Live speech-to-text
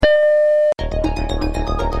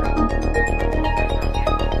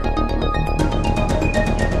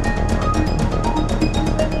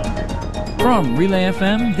From Relay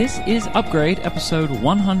FM, this is Upgrade, episode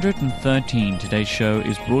 113. Today's show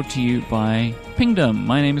is brought to you by Pingdom.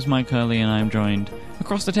 My name is Mike Hurley, and I am joined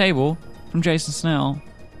across the table from Jason Snell.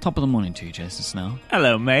 Top of the morning to you, Jason Snell.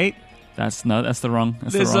 Hello, mate. That's the wrong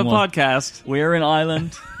This is a one. podcast. We're in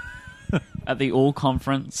Ireland at the All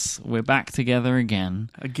Conference. We're back together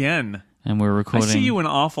again. And we're recording. I see you an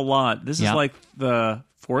awful lot. This is like the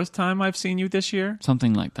fourth time I've seen you this year?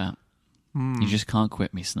 Something like that. You just can't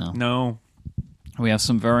quit me, Snell. No. We have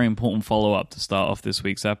some very important follow-up to start off this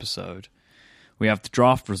week's episode. We have the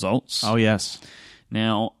draft results. Oh, yes.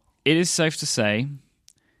 Now, it is safe to say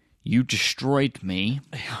you destroyed me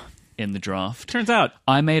in the draft. Turns out.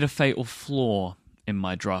 I made a fatal flaw in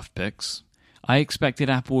my draft picks. I expected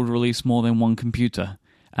Apple would release more than one computer,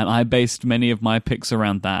 and I based many of my picks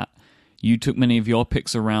around that. You took many of your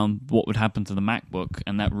picks around what would happen to the MacBook,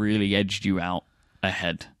 and that really edged you out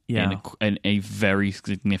ahead in a very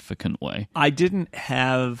significant way. I didn't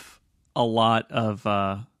have a lot of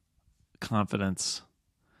confidence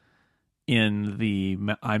in the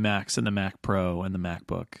iMacs and the Mac Pro and the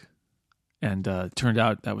MacBook. And it turned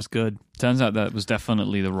out that was good. Turns out that was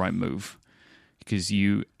definitely the right move, because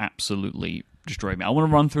you absolutely destroyed me. I want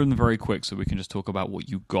to run through them very quick so we can just talk about what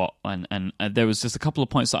you got. And there was just a couple of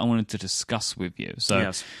points that I wanted to discuss with you.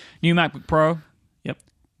 So, New MacBook Pro. Yep.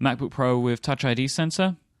 MacBook Pro with Touch ID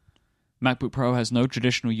sensor. MacBook Pro has no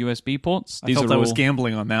traditional USB ports. I felt I was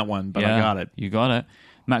gambling on that one, but I got it. You got it.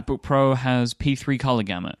 MacBook Pro has P3 color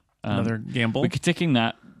gamut. Another gamble. We're ticking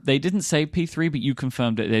that. They didn't say P3, but you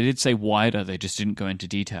confirmed it. They did say wider. They just didn't go into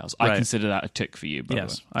details. I consider that a tick for you, by the way.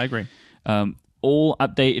 Yes, I agree. All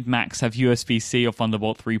updated Macs have USB-C or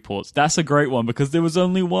Thunderbolt 3 ports. That's a great one because there was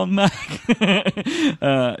only one Mac.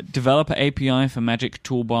 Developer API for Magic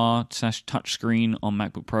Toolbar / touchscreen on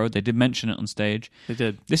MacBook Pro. They did mention it on stage. They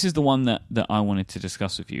did. This is the one that I wanted to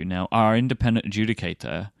discuss with you. Now, our independent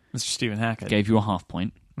adjudicator, Mr. Stephen Hackett, gave you a half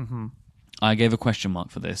point. Mm-hmm. I gave a question mark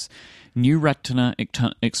for this. New Retina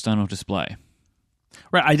external display.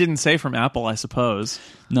 Right, I didn't say from Apple, I suppose.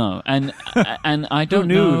 No, and I don't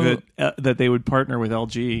know know that they would partner with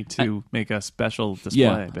LG to make a special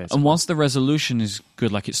display. Basically. And whilst the resolution is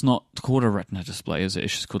good, like it's not called a Retina display, is it?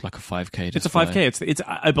 It's just called like a 5K display. It's a 5K. It's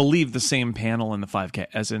I believe the same panel in the 5K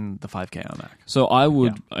as in the 5K on Mac. So I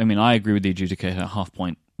would, I agree with the adjudicator. Half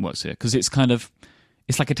point works here because it's kind of.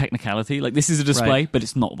 It's like a technicality. Like, this is a display, but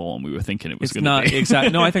it's not the one we were thinking it was going to be.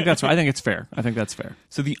 Exactly. No, I think that's right. I think it's fair. I think that's fair.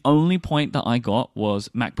 So the only point that I got was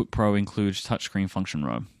MacBook Pro includes touchscreen function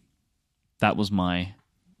row. That was my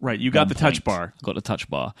right. You got the touch bar. I got the touch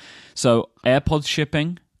bar. So AirPods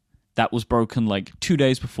shipping, that was broken like 2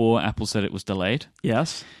 days before Apple said it was delayed.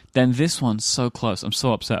 Yes. Then this one's so close. I'm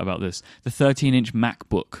so upset about this. The 13-inch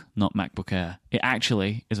MacBook, not MacBook Air. It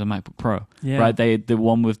actually is a MacBook Pro. Yeah. Right? The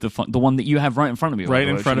one with the one that you have right in front of you. Right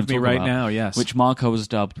in front of me right now, yes. Which Marco has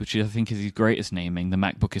dubbed, which I think is his greatest naming, the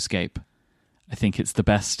MacBook Escape. I think it's the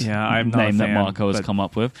best name that Marco has come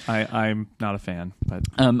up with. I'm not a fan, but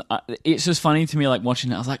it's just funny to me, like watching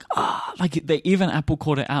it. I was like, even Apple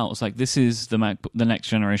called it out. It's like, this is the next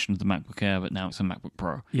generation of the MacBook Air, but now it's a MacBook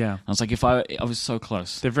Pro. Yeah, I was like, I was so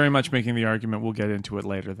close. They're very much making the argument. We'll get into it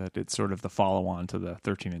later that it's sort of the follow-on to the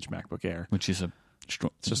 13-inch MacBook Air, which is it's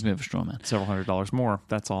just a bit of a straw man. Several $100s more.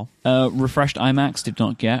 That's all. Refreshed iMacs did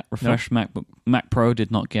not get. Refreshed Mac Pro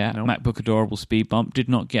did not get. Nope. MacBook Adorable Speed Bump did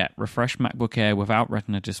not get. Refreshed MacBook Air without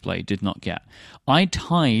Retina display did not get. I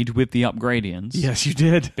tied with the Upgradians. Yes, you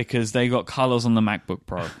did, because they got colors on the MacBook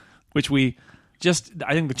Pro, which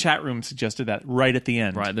I think the chat room suggested that right at the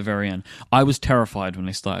end. Right at the very end. I was terrified when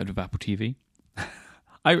they started with Apple TV.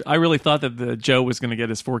 I really thought that Joe was going to get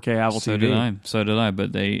his 4K Apple TV. So did I,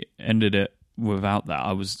 but they ended it without that.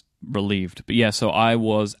 I was relieved. But yeah, so I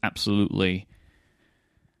was absolutely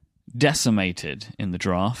decimated in the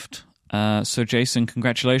draft. So Jason,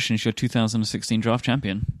 congratulations, you're 2016 draft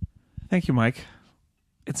champion. Thank you, Mike.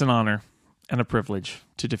 It's an honor and a privilege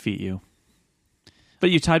to defeat you.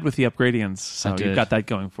 But you tied with the Upgradians, so you've got that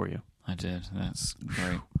going for you. I did. That's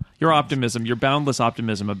great. Your optimism, your boundless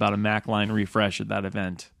optimism about a Mac line refresh at that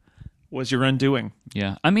event was your undoing.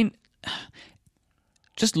 Yeah. I mean,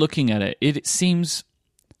 just looking at it seems,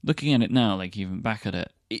 looking at it now, like even back at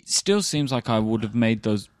it, it still seems like I would have made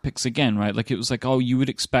those picks again, right? Like it was like, you would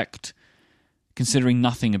expect, considering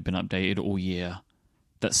nothing had been updated all year,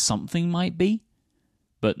 that something might be.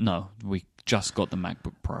 But no, we just got the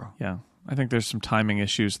MacBook Pro. Yeah. I think there's some timing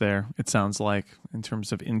issues there, it sounds like, in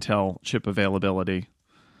terms of Intel chip availability.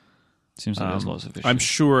 Seems like there's lots of issues. I'm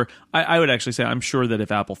sure, I would actually say, I'm sure that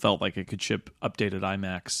if Apple felt like it could ship updated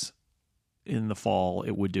iMacs in the fall,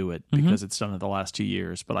 it would do it because it's done it the last 2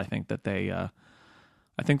 years. But I think that they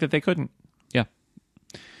couldn't. Yeah,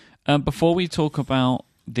 Before we talk about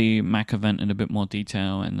the Mac event in a bit more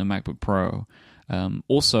detail and the MacBook Pro,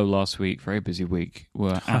 also last week, very busy week,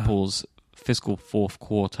 were Apple's fiscal fourth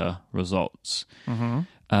quarter results.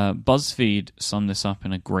 BuzzFeed summed this up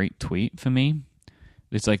in a great tweet for me.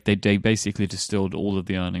 It's like they basically distilled all of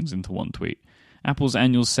the earnings into one tweet. Apple's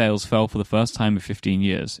annual sales fell for the first time in 15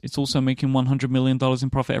 years. It's also making $100 million in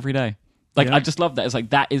profit every day. Like, I just love that. It's like,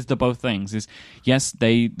 that is the both things. Is yes,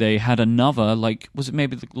 they had another, like, was it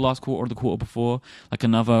maybe the last quarter or the quarter before, like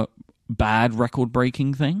another bad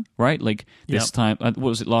record-breaking thing, right? Like, this time, what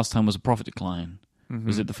was it last time was a profit decline?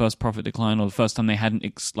 Was it the first profit decline or the first time they hadn't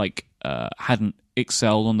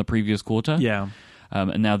excelled on the previous quarter? Yeah.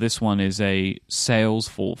 And now this one is a sales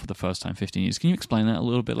fall for the first time in 15 years. Can you explain that a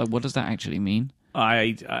little bit? Like, what does that actually mean?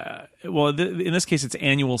 Well, in this case, it's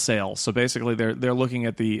annual sales. So basically, they're looking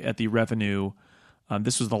at the revenue.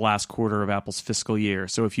 This was the last quarter of Apple's fiscal year.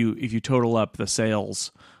 So if you total up the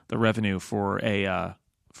sales, the revenue for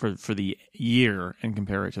for the year and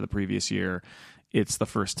compare it to the previous year, it's the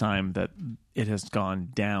first time that it has gone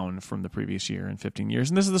down from the previous year in 15 years.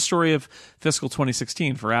 And this is the story of fiscal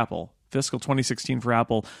 2016 for Apple. Fiscal 2016 for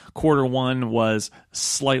Apple, quarter one was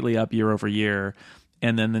slightly up year over year,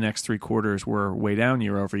 and then the next three quarters were way down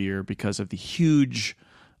year over year because of the huge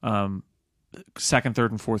second,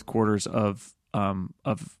 third, and fourth quarters of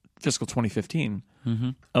fiscal 2015,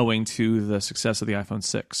 owing to the success of the iPhone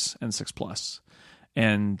 6 and 6 Plus,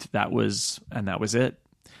 and that was it.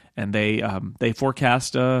 And they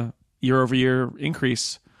forecast a year over year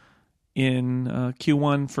increase in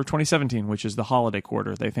Q1 for 2017, which is the holiday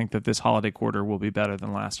quarter. They think that this holiday quarter will be better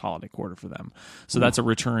than last holiday quarter for them. So that's a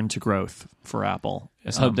return to growth for Apple.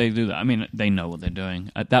 Let's hope they do that. I mean, they know what they're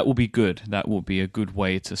doing. That will be good. That will be a good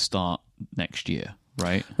way to start next year,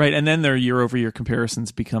 right? Right, and then their year-over-year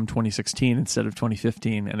comparisons become 2016 instead of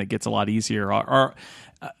 2015, and it gets a lot easier.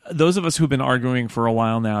 Those of us who've been arguing for a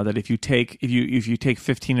while now that if you take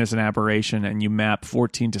 15 as an aberration and you map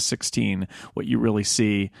 14 to 16, what you really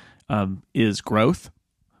see is growth,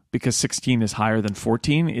 because 16 is higher than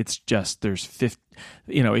 14. It's just there's 50,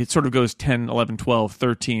 it sort of goes 10, 11, 12,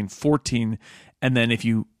 13, 14, and then if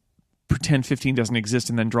you pretend 15 doesn't exist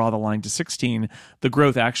and then draw the line to 16, the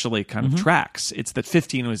growth actually kind of tracks. It's that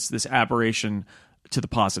 15 was this aberration to the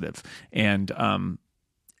positive. And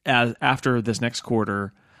after this next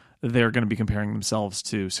quarter, they're going to be comparing themselves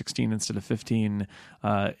to 16 instead of 15,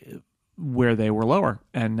 where they were lower,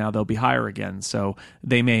 and now they'll be higher again. So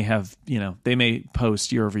they may have, they may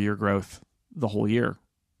post year over year growth the whole year.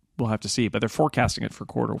 We'll have to see, but they're forecasting it for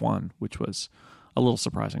quarter one, which was a little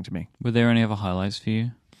surprising to me. Were there any other highlights for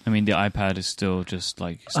you? I mean, the iPad is still just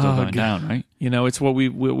going down, right? It's what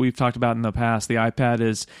we've talked about in the past. The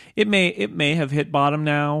iPad it may have hit bottom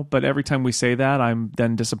now, but every time we say that, I'm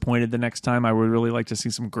then disappointed the next time. I would really like to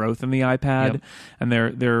see some growth in the iPad,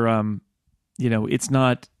 and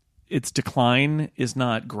its decline is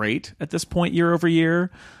not great at this point year over year,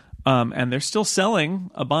 and they're still selling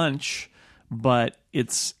a bunch, but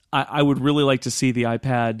I would really like to see the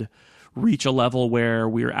iPad reach a level where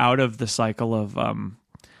we're out of the cycle of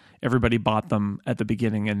everybody bought them at the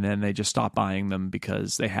beginning and then they just stopped buying them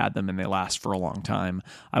because they had them and they last for a long time.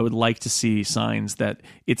 I would like to see signs that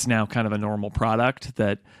it's now kind of a normal product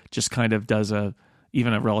that just kind of does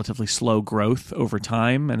even a relatively slow growth over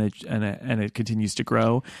time, and it continues to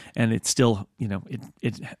grow, and it's still,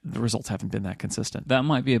 the results haven't been that consistent. That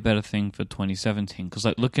might be a better thing for 2017, because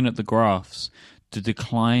looking at the graphs, the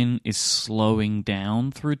decline is slowing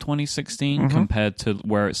down through 2016 compared to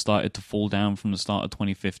where it started to fall down from the start of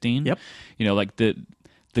 2015. Yep.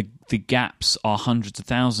 The gaps are hundreds of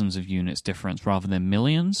thousands of units difference rather than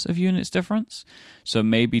millions of units difference. So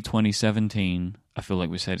maybe 2017, I feel like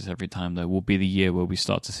we say this every time, though, will be the year where we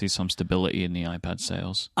start to see some stability in the iPad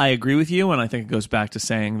sales. I agree with you, and I think it goes back to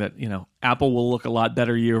saying that, Apple will look a lot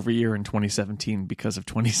better year over year in 2017 because of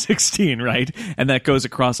 2016, right? And that goes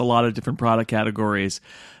across a lot of different product categories.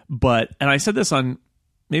 And I said this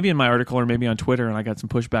maybe in my article or maybe on Twitter, and I got some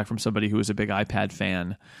pushback from somebody who was a big iPad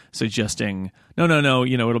fan suggesting, no,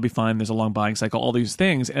 it'll be fine. There's a long buying cycle, all these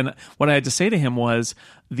things. And what I had to say to him was,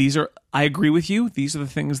 I agree with you. These are the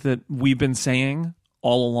things that we've been saying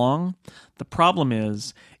all along. The problem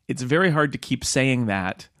is it's very hard to keep saying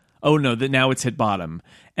that, that now it's hit bottom,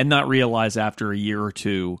 and not realize after a year or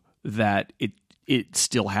two that it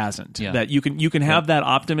still hasn't. Yeah. That you can have that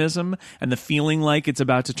optimism and the feeling like it's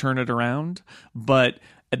about to turn it around, but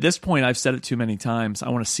at this point, I've said it too many times. I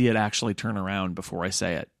want to see it actually turn around before I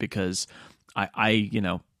say it, because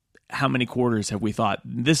how many quarters have we thought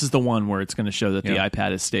this is the one where it's going to show that the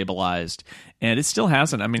iPad is stabilized, and it still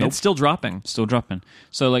hasn't. I mean, It's still dropping. Still dropping.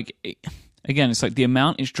 So again, it's like the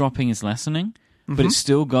amount it's dropping is lessening, but it's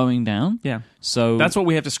still going down. Yeah. So That's what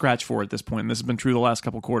we have to scratch for at this point. And this has been true the last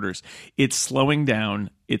couple quarters. It's slowing down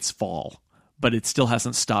its fall, but it still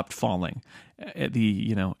hasn't stopped falling.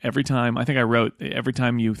 Every time, I think I wrote, every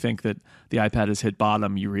time you think that the iPad has hit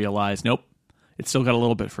bottom, you realize, nope, it's still got a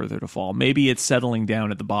little bit further to fall. Maybe it's settling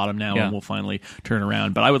down at the bottom now and we'll finally turn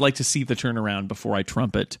around. But I would like to see the turnaround before I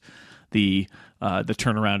trumpet the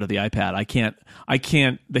turnaround of the iPad. I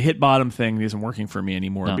can't. The hit bottom thing isn't working for me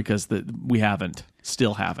anymore because we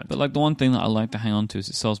still haven't. But like the one thing that I like to hang on to is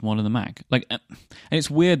it sells more than the Mac. Like, and it's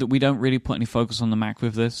weird that we don't really put any focus on the Mac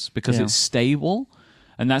with this because it's stable,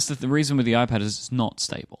 and that's the reason with the iPad is it's not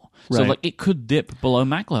stable. So like it could dip below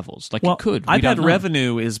Mac levels. Like it could. iPad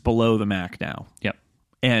revenue is below the Mac now. Yep.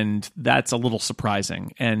 And that's a little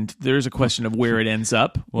surprising. And there's a question of where it ends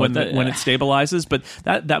up when it stabilizes. But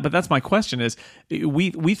that's my question is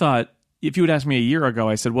we thought, if you had asked me a year ago,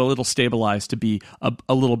 I said, well, it'll stabilize to be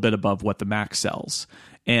a little bit above what the Mac sells.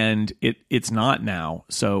 And it's not now.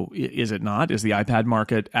 So is it not? Is the iPad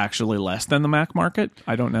market actually less than the Mac market?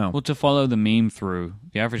 I don't know. Well, to follow the meme through,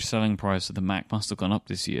 the average selling price of the Mac must have gone up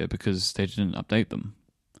this year because they didn't update them.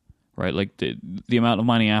 Right, like the amount of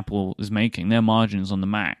money Apple is making, their margins on the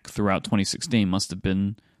Mac throughout 2016 must have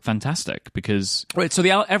been fantastic because So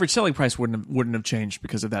the average selling price wouldn't have changed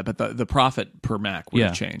because of that, but the profit per Mac would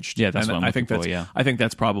have changed. Yeah, that's what I'm looking for. I think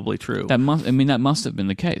that's probably true. That must have been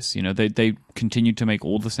the case. They continued to make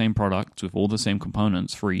all the same products with all the same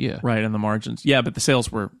components for a year. Right, and the margins. Yeah, but the sales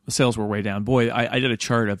were way down. Boy, I did a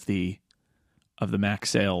chart of the Mac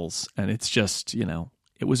sales, and it's just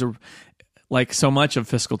it was like so much of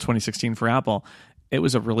fiscal 2016 for Apple, it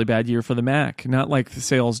was a really bad year for the Mac. Not like the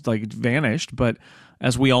sales vanished, but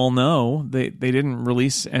as we all know, they didn't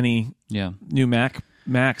release any new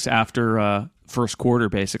Macs after first quarter,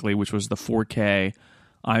 basically, which was the 4K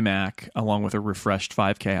iMac along with a refreshed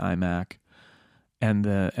 5K iMac, and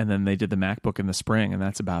then they did the MacBook in the spring, and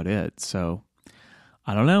that's about it. So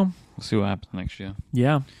I don't know. We'll see what happens next year.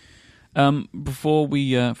 Yeah. Before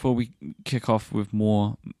we kick off with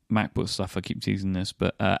more MacBook stuff, I keep teasing this,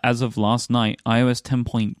 but as of last night, iOS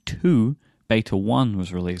 10.2 Beta 1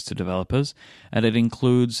 was released to developers, and it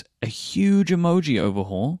includes a huge emoji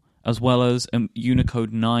overhaul as well as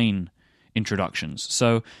Unicode 9 introductions.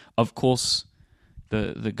 So, of course,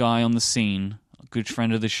 the guy on the scene, a good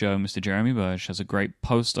friend of the show, Mr. Jeremy Burge, has a great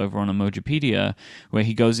post over on Emojipedia where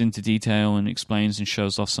he goes into detail and explains and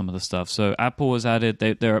shows off some of the stuff. So Apple has added,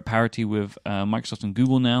 they're at parity with Microsoft and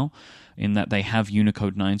Google now in that they have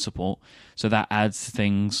Unicode 9 support. So that adds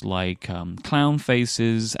things like clown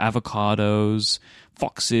faces, avocados,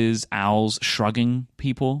 foxes, owls, shrugging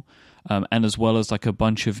people. And as well as like a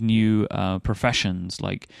bunch of new professions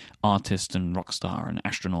like artist and rock star and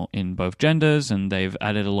astronaut in both genders, and they've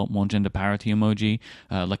added a lot more gender parity emoji,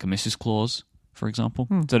 like a Mrs. Claus, for example.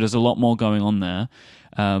 So there's a lot more going on there.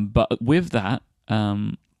 But with that,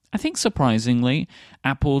 I think surprisingly,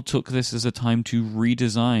 Apple took this as a time to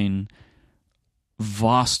redesign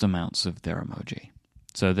vast amounts of their emoji.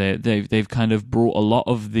 So they've kind of brought a lot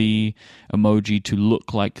of the emoji to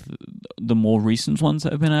look like the more recent ones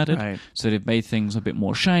that have been added. Right. So they've made things a bit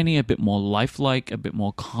more shiny, a bit more lifelike, a bit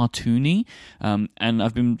more cartoony. And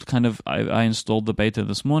I've been I installed the beta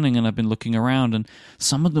this morning, and I've been looking around, and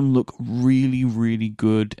some of them look really, really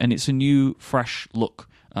good. And it's a new, fresh look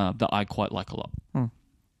that I quite like a lot.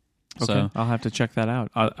 Okay, So I'll have to check that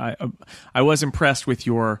out. I was impressed with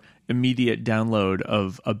your immediate download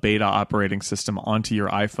of a beta operating system onto your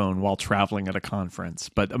iPhone while traveling at a conference.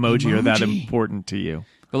 But emoji are that important to you?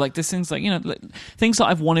 But like there's things like, things that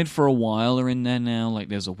I've wanted for a while are in there now. Like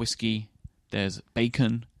there's a whiskey, there's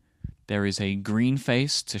bacon, there is a green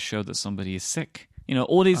face to show that somebody is sick.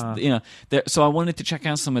 All these, so I wanted to check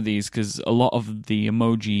out some of these because a lot of the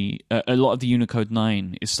emoji, a lot of the Unicode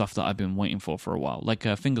 9 is stuff that I've been waiting for a while. Like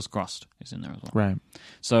fingers crossed is in there as well. Right.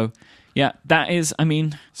 So, yeah, that is,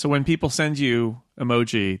 So when people send you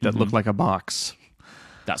emoji that look like a box,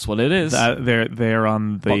 that's what it is. They're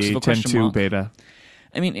on the 10.2 beta.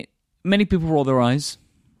 Many people roll their eyes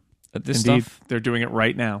at this Indeed, stuff. they're doing it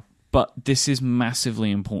right now. But this is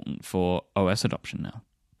massively important for OS adoption now.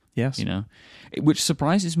 Yes. Which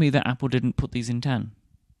surprises me that Apple didn't put these in 10.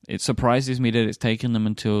 It surprises me that it's taken them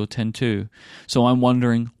until 10.2. So I'm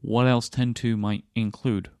wondering what else 10.2 might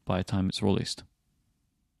include by the time it's released.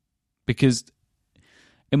 Because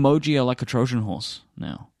emoji are like a Trojan horse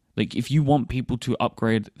now. Like, if you want people to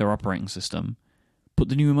upgrade their operating system, put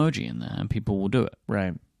the new emoji in there and people will do it.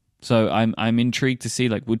 Right. So I'm intrigued to see,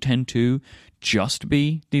 like, would 10.2 just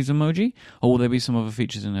be these emoji, or will there be some other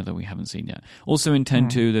features in there that we haven't seen yet? Also in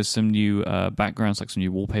 10.2, there's some new backgrounds, like some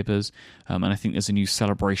new wallpapers, and I think there's a new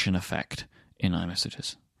celebration effect in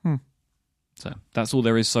iMessages. So that's all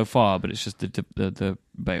there is so far, but it's just the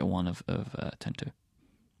beta one of 10.2.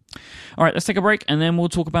 All right, let's take a break, and then we'll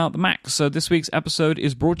talk about the Mac. So this week's episode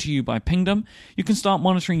is brought to you by Pingdom. You can start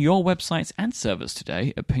monitoring your websites and servers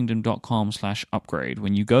today at pingdom.com/upgrade.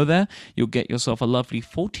 When you go there, you'll get yourself a lovely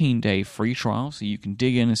 14-day free trial, so you can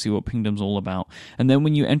dig in and see what Pingdom's all about. And then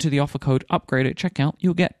when you enter the offer code UPGRADE at checkout,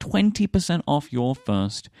 you'll get 20% off your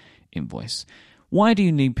first invoice. Why do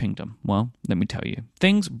you need Pingdom? Well, let me tell you.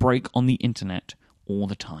 Things break on the internet all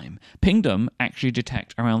the time. Pingdom actually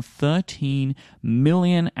detect around 13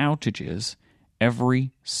 million outages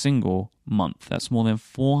every single month. That's more than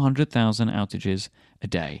 400,000 outages a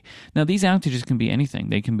day. Now, these outages can be anything.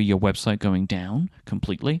 They can be your website going down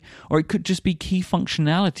completely, or it could just be key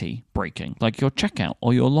functionality breaking, like your checkout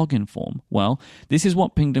or your login form. Well, this is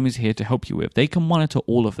what Pingdom is here to help you with. They can monitor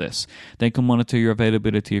all of this. They can monitor your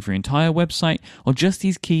availability of your entire website, or just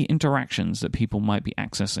these key interactions that people might be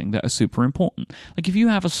accessing that are super important. Like if you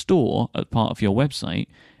have a store as part of your website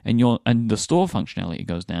and the store functionality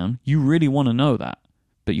goes down, you really want to know that.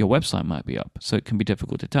 But your website might be up, so it can be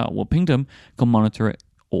difficult to tell. Well, Pingdom can monitor it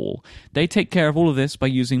all. They take care of all of this by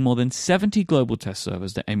using more than 70 global test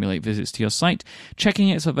servers that emulate visits to your site, checking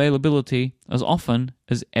its availability as often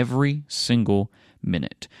as every single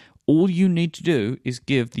minute. All you need to do is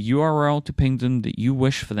give the URL to Pingdom that you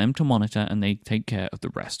wish for them to monitor, and they take care of the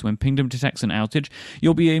rest. When Pingdom detects an outage,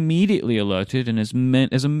 you'll be immediately alerted, and there's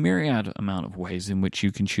a myriad amount of ways in which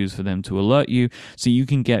you can choose for them to alert you, so you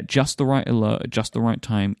can get just the right alert at just the right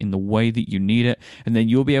time in the way that you need it, and then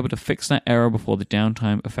you'll be able to fix that error before the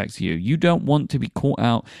downtime affects you. You don't want to be caught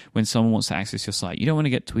out when someone wants to access your site. You don't want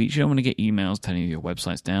to get tweets, you don't want to get emails telling you your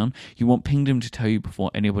website's down. You want Pingdom to tell you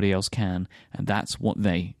before anybody else can, and that's what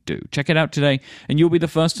they do. Check it out today, and you'll be the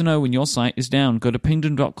first to know when your site is down. Go to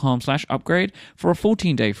pingdom.com/upgrade for a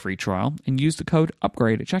 14-day free trial and use the code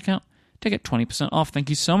UPGRADE at checkout to get 20% off.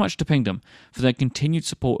 Thank you so much to Pingdom for their continued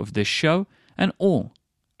support of this show and all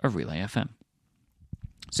of Relay FM.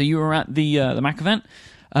 So you were at the Mac event.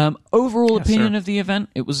 Overall opinion of the event,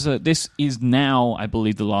 it was this is now, I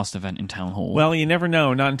believe, the last event in Town Hall. Well, you never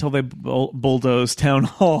know. Not until they bulldoze Town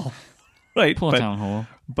Hall. Right. Poor Town Hall.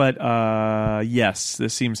 But yes,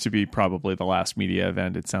 this seems to be probably the last media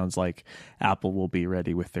event. It sounds like Apple will be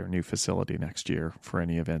ready with their new facility next year for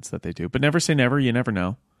any events that they do. But never say never. You never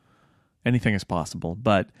know. Anything is possible.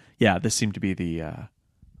 But yeah, this seemed to be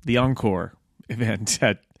the encore event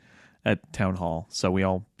at Town Hall. So we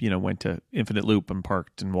all went to Infinite Loop and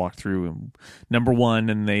parked and walked through number one,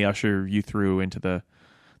 and they usher you through into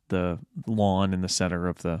the lawn in the center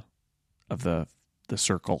of the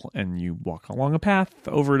circle, and you walk along a path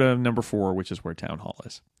over to number 4, which is where Town Hall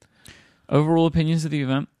is. Overall opinions of the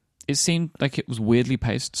event, it seemed like it was weirdly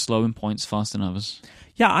paced, slow in points, fast in others.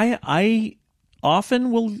 Yeah, I often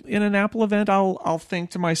will, in an Apple event, I'll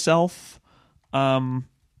think to myself,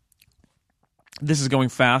 this is going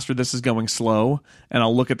fast or this is going slow, and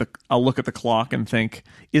I'll look at the clock and think,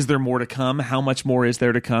 is there more to come? How much more is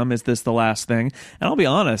there to come? Is this the last thing? And I'll be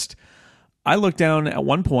honest, I looked down at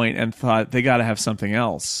one point and thought they got to have something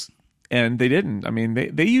else, and they didn't. I mean,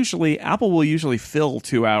 Apple will usually fill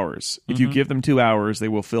 2 hours. If you give them 2 hours, they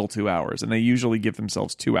will fill 2 hours, and they usually give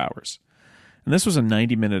themselves 2 hours. And this was a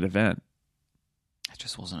 90-minute event. It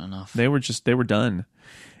just wasn't enough. They were done,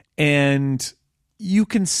 and you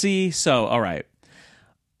can see. So, all right,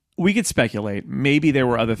 we could speculate. Maybe there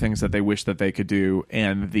were other things that they wish that they could do,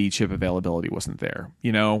 and the chip availability wasn't there.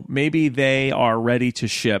 Maybe they are ready to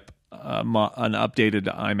ship an updated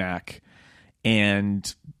iMac,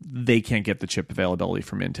 and they can't get the chip availability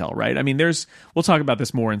from Intel, right? I mean, we'll talk about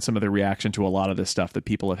this more in some of the reaction to a lot of this stuff that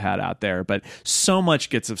people have had out there, but so much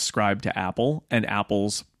gets ascribed to Apple and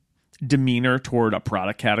Apple's demeanor toward a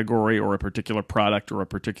product category or a particular product or a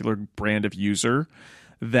particular brand of user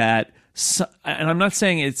that, and I'm not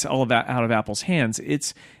saying it's all of out of Apple's hands,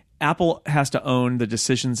 it's Apple has to own the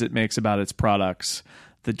decisions it makes about its products,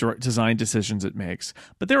 the design decisions it makes.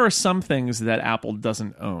 But there are some things that Apple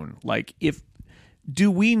doesn't own. Like,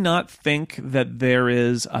 do we not think that there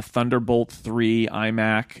is a Thunderbolt 3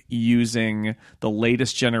 iMac using the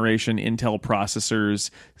latest generation Intel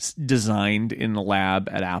processors designed in the lab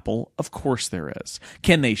at Apple? Of course there is.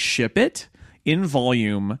 Can they ship it in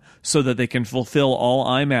volume so that they can fulfill all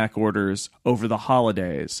iMac orders over the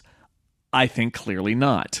holidays? I think clearly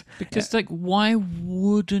not. Because, like, why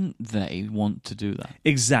wouldn't they want to do that?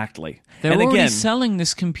 Exactly. They're and already again, selling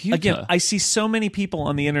this computer. Again, I see so many people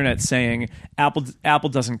on the internet saying Apple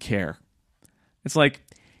doesn't care. It's like,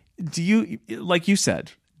 like you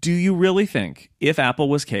said, do you really think if Apple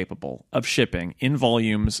was capable of shipping in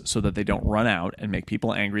volumes so that they don't run out and make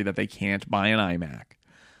people angry that they can't buy an iMac,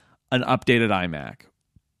 an updated iMac,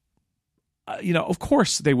 of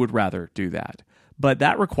course they would rather do that. But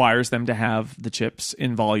that requires them to have the chips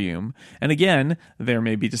in volume. And again, there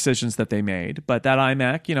may be decisions that they made, but that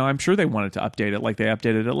iMac, I'm sure they wanted to update it like they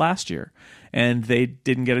updated it last year. And they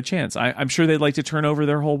didn't get a chance. I'm sure they'd like to turn over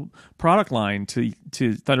their whole product line to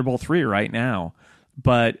Thunderbolt 3 right now.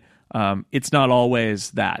 But it's not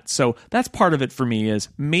always that. So that's part of it for me, is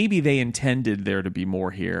maybe they intended there to be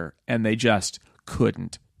more here and they just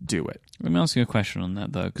couldn't do it. Let me ask you a question on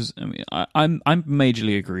that, though, because I'm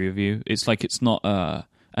majorly agree with you. It's like it's not a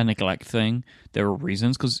neglect thing. There are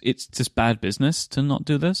reasons, because it's just bad business to not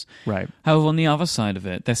do this. Right. However, on the other side of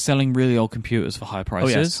it, they're selling really old computers for high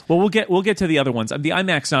prices. Oh, yes. Well, we'll get to the other ones. The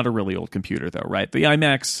iMac's not a really old computer, though, right? The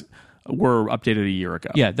iMacs were updated a year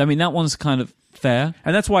ago. Yeah, I mean, that one's kind of fair.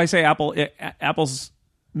 And that's why I say Apple's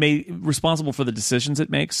responsible for the decisions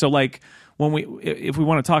it makes. So, like, if we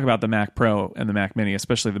want to talk about the Mac Pro and the Mac Mini,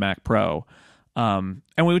 especially the Mac Pro, and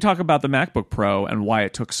when we talk about the MacBook Pro and why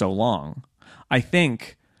it took so long, I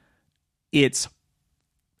think it's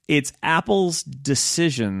Apple's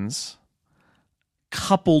decisions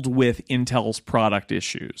coupled with Intel's product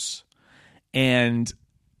issues. And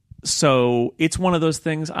so it's one of those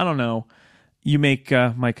things, I don't know, you make,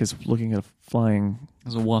 Mike is looking at a flying...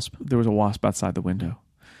 There's a wasp. There was a wasp outside the window.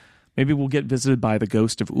 Maybe we'll get visited by the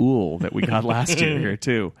ghost of Ool that we got last year here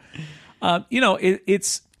too.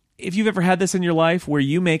 It's if you've ever had this in your life where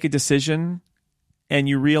you make a decision and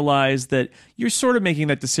you realize that you're sort of making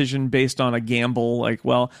that decision based on a gamble, like,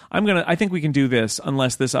 well, I think we can do this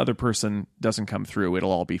unless this other person doesn't come through.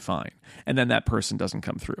 It'll all be fine. And then that person doesn't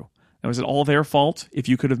come through. Now, is it all their fault if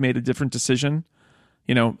you could have made a different decision?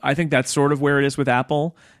 I think that's sort of where it is with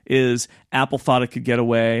Apple, is Apple thought it could get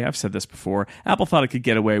away. I've said this before. Apple thought it could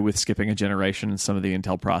get away with skipping a generation in some of the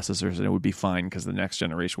Intel processors, and it would be fine because the next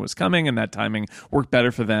generation was coming, and that timing worked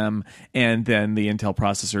better for them. And then the Intel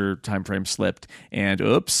processor timeframe slipped, and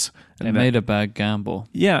oops. They made a bad gamble.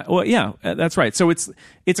 Yeah, well, yeah, that's right. So it's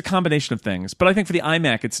a combination of things. But I think for the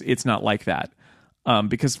iMac, it's not like that.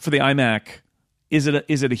 Because for the iMac... Is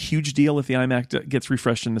it a huge deal if the iMac gets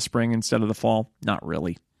refreshed in the spring instead of the fall? Not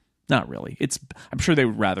really. Not really. I'm sure they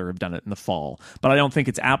would rather have done it in the fall, but I don't think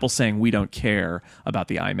it's Apple saying we don't care about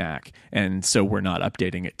the iMac, and so we're not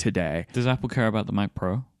updating it today. Does Apple care about the Mac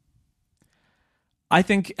Pro? I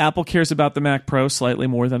think Apple cares about the Mac Pro slightly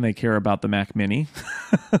more than they care about the Mac Mini,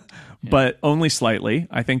 but only slightly.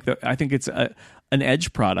 I think it's an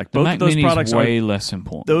edge product. Both of those products are way less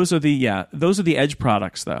important. Those are the edge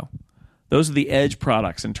products, though. Those are the edge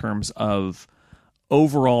products in terms of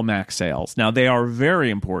overall Mac sales. Now, they are very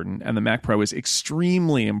important, and the Mac Pro is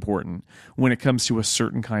extremely important when it comes to a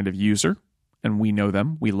certain kind of user, and we know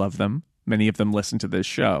them, we love them. Many of them listen to this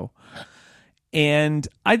show. And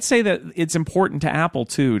I'd say that it's important to Apple,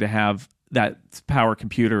 too, to have that power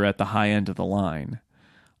computer at the high end of the line.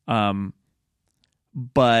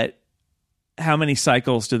 But how many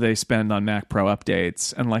cycles do they spend on Mac Pro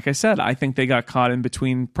updates? And like I said, I think they got caught in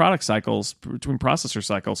between product cycles, between processor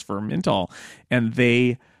cycles from Intel, and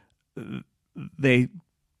they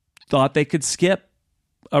thought they could skip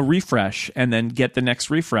a refresh and then get the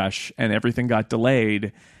next refresh, and everything got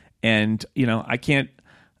delayed. And they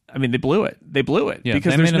blew it. They blew it,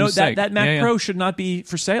 because there's no that Mac Pro should not be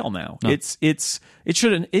for sale now. No. It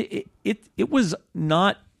shouldn't. It was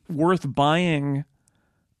not worth buying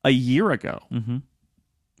a year ago. Mm-hmm.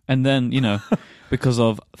 And then, because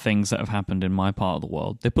of things that have happened in my part of the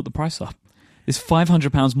world, they put the price up. It's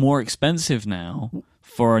 £500 more expensive now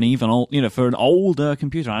for an older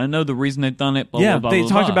computer. I don't know the reason they've done it. They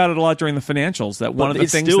talked about it a lot during the financials. That one of the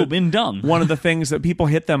things still been done. One of the things that people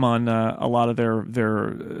hit them on a lot of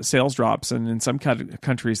their sales drops, and in some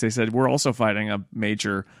countries they said we're also fighting a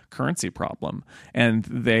major currency problem, and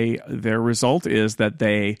their result is that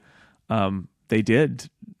they did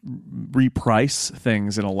reprice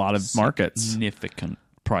things in a lot of markets. Significant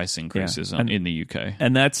price increases in the UK.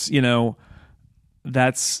 And that's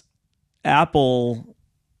Apple.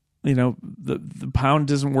 The pound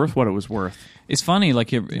isn't worth what it was worth. It's funny,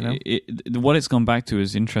 like what it's gone back to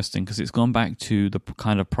is interesting, because it's gone back to the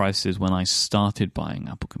kind of prices when I started buying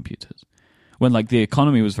Apple computers, when like the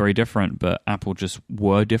economy was very different, but Apple just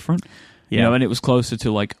were different. And it was closer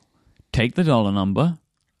to like, take the dollar number,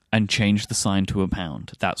 and change the sign to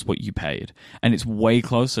 £1. That's what you paid. And it's way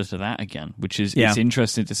closer to that again, which is it's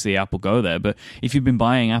interesting to see Apple go there. But if you've been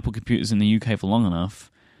buying Apple computers in the UK for long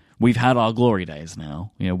enough, we've had our glory days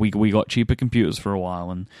now. We got cheaper computers for a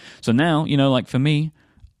while. And so now, like for me,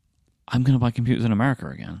 I'm going to buy computers in America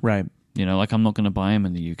again. Right. I'm not going to buy them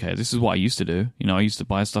in the UK. This is what I used to do. I used to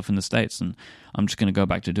buy stuff in the States, and I'm just going to go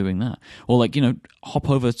back to doing that. Or hop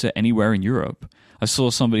over to anywhere in Europe. I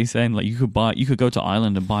saw somebody saying you could go to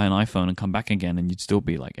Ireland and buy an iPhone and come back again, and you'd still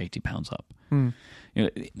be like £80 up.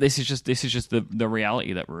 This is just the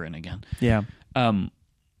reality that we're in again. Yeah.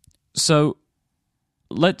 So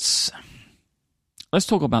let's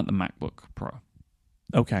talk about the MacBook Pro.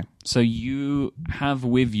 Okay. So you have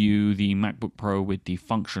with you the MacBook Pro with the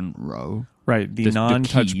function row. Right, the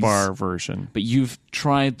non-touch keys, bar version. But you've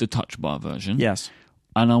tried the touch bar version. Yes.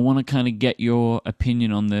 And I want to kind of get your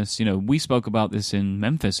opinion on this. We spoke about this in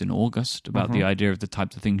Memphis in August, about the idea of the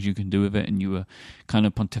types of things you can do with it, and you were kind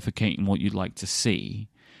of pontificating what you'd like to see.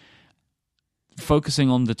 Focusing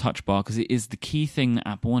on the touch bar, because it is the key thing that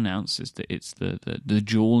Apple announced, is that it's the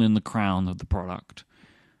jewel in the crown of the product.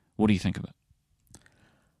 What do you think of it?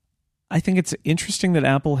 I think it's interesting that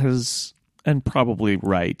Apple has, and probably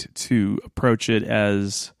right, to approach it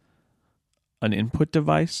as an input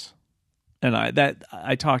device. And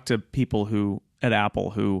I talked to people at Apple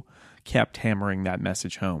who kept hammering that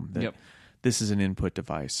message home that this is an input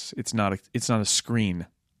device. It's not a screen.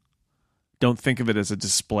 Don't think of it as a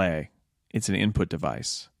display. It's an input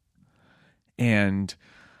device. And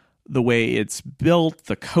the way it's built,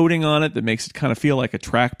 the coating on it that makes it kind of feel like a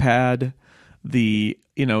trackpad, the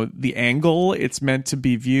angle it's meant to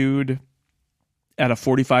be viewed at a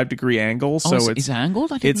 45-degree angle, so it's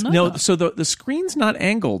angled. I didn't know that. So the screen's not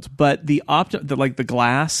angled, but the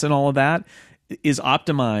glass and all of that is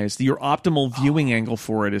optimized. Your optimal viewing angle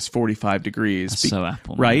for it is 45 degrees. That's so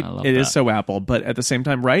Apple, right? Man, I love it that. Is so Apple, but at the same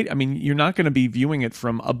time, right? I mean, you're not going to be viewing it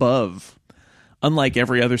from above. Unlike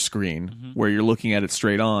every other screen where you're looking at it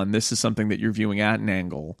straight on, this is something that you're viewing at an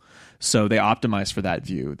angle. So they optimize for that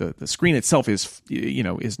view. The screen itself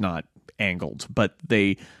is not angled, but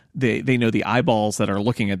they know the eyeballs that are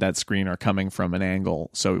looking at that screen are coming from an angle.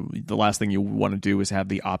 So the last thing you want to do is have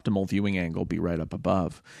the optimal viewing angle be right up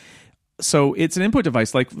above. So it's an input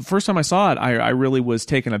device. Like the first time I saw it, I really was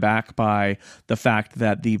taken aback by the fact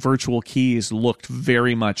that the virtual keys looked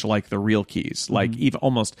very much like the real keys, like even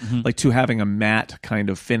almost like to having a matte kind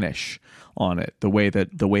of finish on it, the way that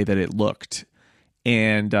it looked.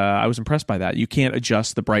 And I was impressed by that. You can't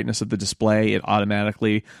adjust the brightness of the display. It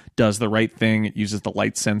automatically does the right thing. It uses the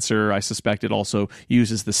light sensor. I suspect it also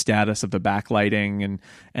uses the status of the backlighting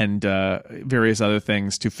and various other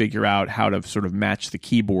things to figure out how to sort of match the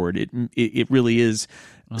keyboard. It really is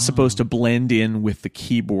supposed to blend in with the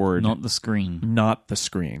keyboard. Not the screen. Not the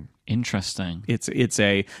screen. Interesting.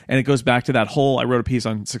 And it goes back to that whole, I wrote a piece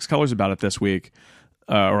on 6 Colors about it this week.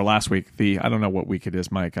 Or last week, I don't know what week it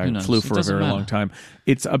is, Mike. I flew for a very long time.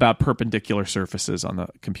 It's about perpendicular surfaces on the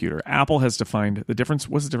computer. Apple has defined the difference.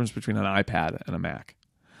 What's the difference between an iPad and a Mac?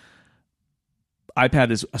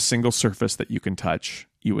 iPad is a single surface that you can touch.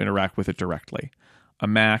 You interact with it directly. A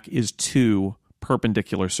Mac is 2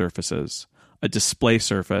 perpendicular surfaces, a display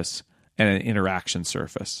surface and an interaction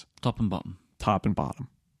surface. Top and bottom. Top and bottom.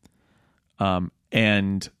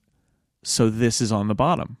 And so this is on the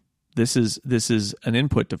bottom. This is an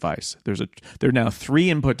input device. There are now 3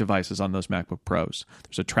 input devices on those MacBook Pros.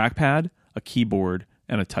 There's a trackpad, a keyboard,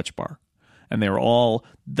 and a touch bar. And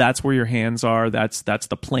that's where your hands are. That's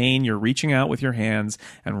the plane. You're reaching out with your hands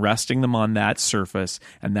and resting them on that surface,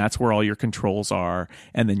 and that's where all your controls are.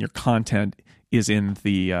 And then your content is in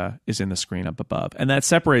the screen up above. And that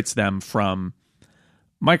separates them from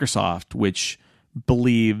Microsoft, which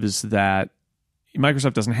believes that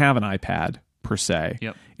Microsoft doesn't have an iPad per se.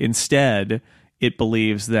 Yep. Instead, it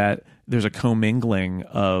believes that there's a commingling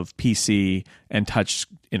of PC and touch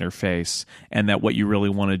interface, and that what you really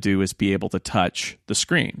want to do is be able to touch the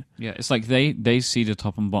screen. Yeah, it's like they see the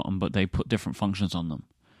top and bottom, but they put different functions on them,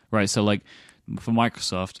 right? So like for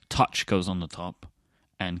Microsoft, touch goes on the top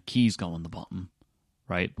and keys go on the bottom,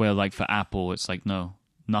 right? Where like for Apple, it's like no,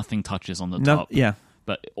 nothing touches on the top. Yeah.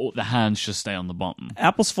 But the hands just stay on the bottom.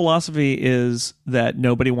 Apple's philosophy is that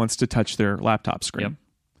nobody wants to touch their laptop screen. Yep.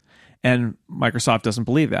 And Microsoft doesn't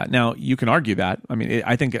believe that. Now, you can argue that. I mean,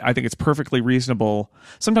 I think it's perfectly reasonable.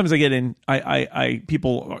 Sometimes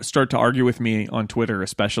people start to argue with me on Twitter,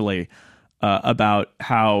 especially about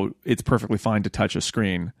how it's perfectly fine to touch a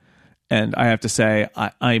screen. And I have to say,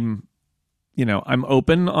 I'm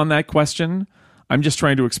open on that question. I'm just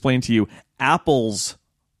trying to explain to you Apple's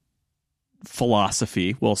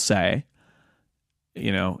philosophy will say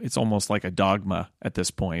it's almost like a dogma at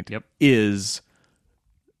this point, Yep. is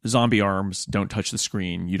zombie arms, don't touch the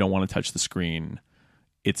screen. You don't want to touch the screen.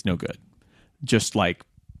 It's no good. Just like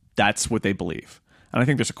that's what they believe. And I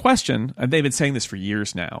think there's a question, and they've been saying this for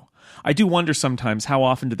years now. I do wonder sometimes, how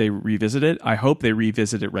often do they revisit it? I hope they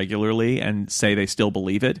revisit it regularly and say they still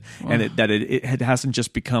believe it, and that it hasn't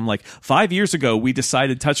just become like 5 years ago we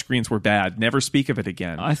decided touchscreens were bad. Never speak of it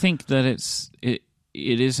again. I think that it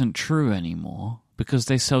isn't true anymore because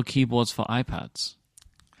they sell keyboards for iPads.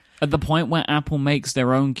 At the point where Apple makes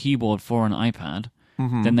their own keyboard for an iPad,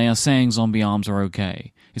 then they are saying zombie arms are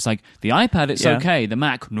okay. It's like, the iPad, it's okay. The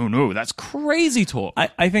Mac, no, that's crazy talk.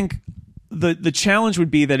 I think the challenge would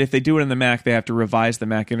be that if they do it in the Mac, they have to revise the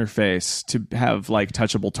Mac interface to have like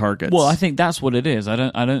touchable targets. Well, I think that's what it is. I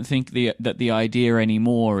don't think that the idea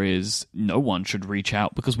anymore is no one should reach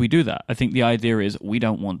out because we do that. I think the idea is we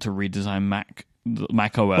don't want to redesign Mac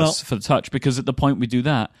OS for the touch, because at the point we do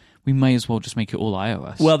that, we may as well just make it all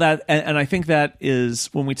iOS. Well, that and I think that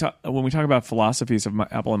is when we talk about philosophies of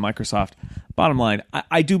Apple and Microsoft. Bottom line,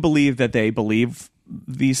 I do believe that they believe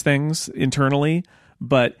these things internally,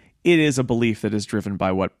 but it is a belief that is driven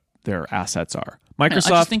by what their assets are.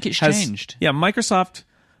 Microsoft, I just think it's changed. Yeah, Microsoft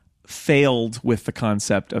failed with the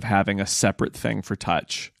concept of having a separate thing for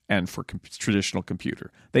touch and for traditional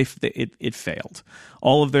computer. It failed.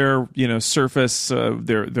 All of their Surface,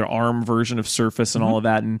 their ARM version of Surface and all of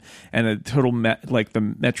that, and a total like the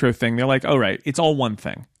Metro thing. They're like, oh right, it's all one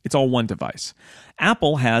thing. It's all one device.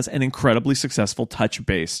 Apple has an incredibly successful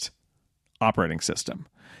touch-based operating system,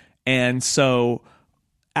 and so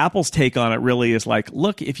Apple's take on it really is like,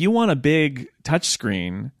 look, if you want a big touch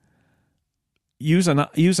screen, use an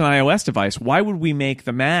iOS device. Why would we make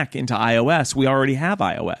the Mac into iOS? We already have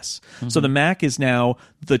iOS. So the Mac is now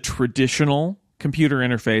the traditional computer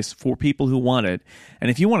interface for people who want it. And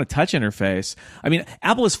if you want a touch interface, I mean,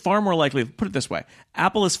 Apple is far more likely, put it this way,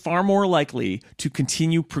 Apple is far more likely to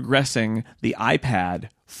continue progressing the iPad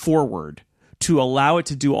forward to allow it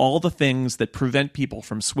to do all the things that prevent people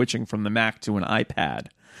from switching from the Mac to an iPad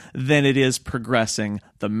than it is progressing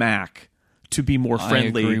the Mac to be more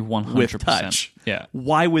friendly I agree 100%. with touch. Yeah.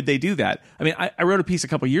 Why would they do that? I mean, I wrote a piece a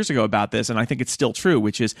couple years ago about this, and I think it's still true,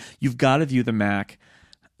 which is you've got to view the Mac.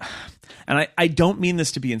 And I don't mean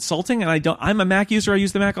this to be insulting, and I'm a Mac user. I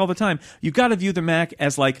use the Mac all the time. You've got to view the Mac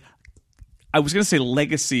as like, I was going to say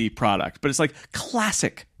legacy product, but it's like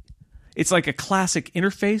classic. It's like a classic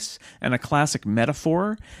interface and a classic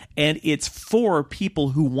metaphor, and it's for people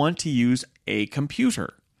who want to use a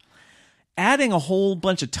computer. Adding a whole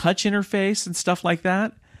bunch of touch interface and stuff like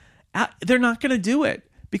that, they're not going to do it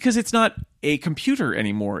because it's not a computer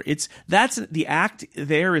anymore. That's the act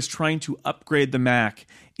there is trying to upgrade the Mac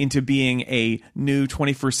into being a new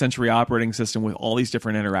 21st century operating system with all these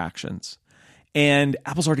different interactions. And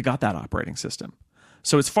Apple's already got that operating system.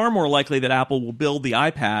 So it's far more likely that Apple will build the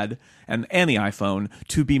iPad and the iPhone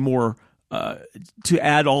to be more to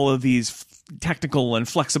add all of these technical and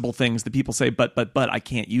flexible things that people say, but I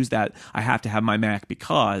can't use that. I have to have my Mac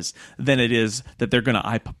because than it is that they're going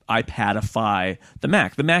to iPadify the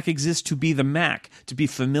Mac. The Mac exists to be the Mac, to be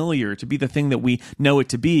familiar, to be the thing that we know it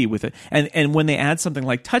to be with it. And when they add something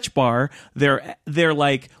like Touch Bar, they're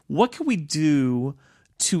like, what can we do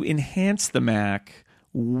to enhance the Mac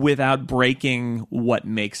without breaking what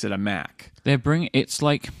makes it a Mac? It's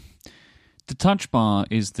like the Touch Bar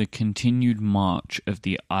is the continued march of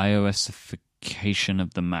the iOSification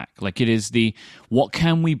of the Mac. Like it is what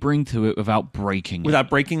can we bring to it without breaking it? Without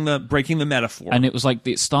breaking the metaphor. And it was like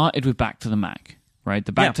it started with Back to the Mac, right?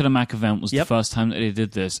 The Back to the Mac event was the first time that they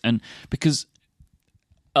did this, and because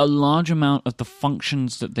a large amount of the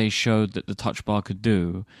functions that they showed that the Touch Bar could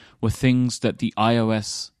do were things that the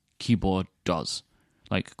iOS keyboard does,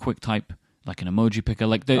 like QuickType, like an emoji picker,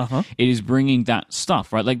 like it is bringing that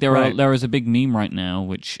stuff, right? Like there is a big meme right now,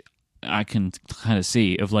 which I can kind of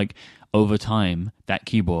see of like over time that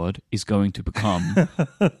keyboard is going to become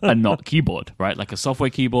a not keyboard, right? Like a software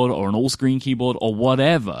keyboard or an all-screen keyboard or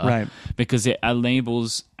whatever, right? Because it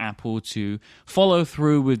enables Apple to follow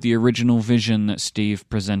through with the original vision that Steve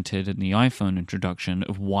presented in the iPhone introduction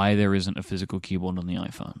of why there isn't a physical keyboard on the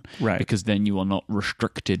iPhone, right? Because then you are not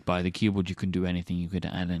restricted by the keyboard. You can do anything. You could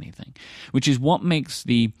add anything, which is what makes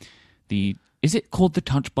the is it called the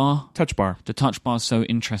Touch Bar? Touch Bar. The Touch Bar is so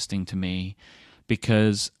interesting to me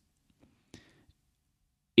because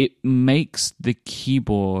it makes the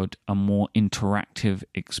keyboard a more interactive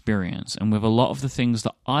experience. And with a lot of the things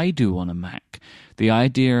that I do on a Mac, the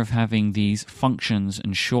idea of having these functions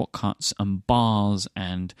and shortcuts and bars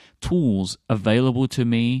and tools available to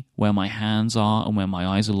me where my hands are and where my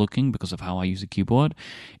eyes are looking because of how I use a keyboard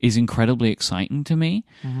is incredibly exciting to me.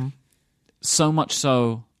 Mm-hmm. So much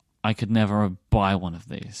so, I could never buy one of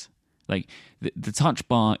these. Like, the Touch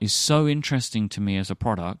Bar is so interesting to me as a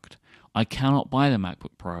product. I cannot buy the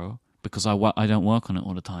MacBook Pro because I don't work on it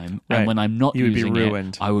all the time. Right. And when I'm not using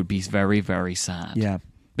ruined. it, I would be very, very sad. Yeah.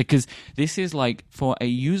 Because this is like, for a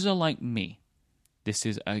user like me, this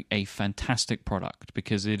is a fantastic product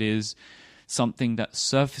because it is something that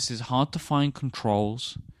surfaces hard to find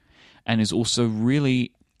controls and is also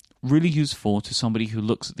really, really useful to somebody who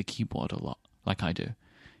looks at the keyboard a lot, like I do.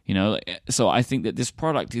 You know, so I think that this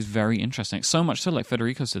product is very interesting. So much so, like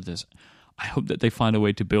Federico said this, I hope that they find a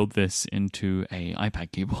way to build this into a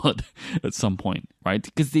iPad keyboard at some point, right?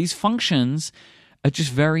 Because these functions are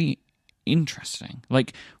just very interesting.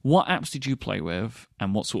 Like, what apps did you play with,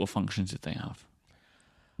 and what sort of functions did they have?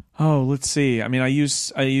 Oh, let's see. I mean, I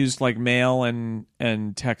used like mail and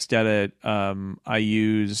text edit. I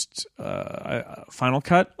used Final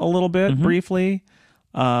Cut a little bit briefly.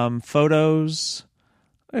 Photos.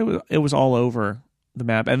 It was all over the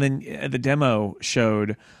map. And then the demo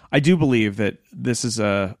showed, I do believe that this is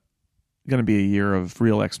going to be a year of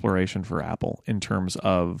real exploration for Apple in terms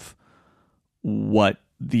of what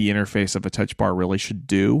the interface of a touch bar really should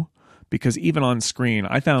do. Because even on screen,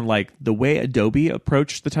 I found like the way Adobe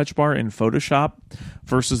approached the touch bar in Photoshop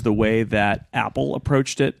versus the way that Apple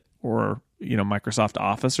approached it, or, you know, Microsoft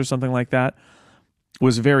Office or something like that,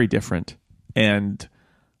 was very different. And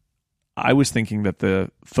I was thinking that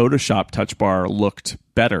the Photoshop touch bar looked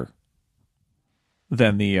better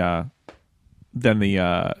than the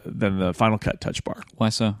Final Cut touch bar. Why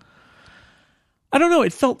so? I don't know.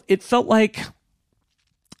 It felt like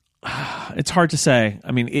it's hard to say.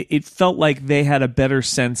 I mean, it felt like they had a better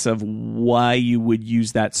sense of why you would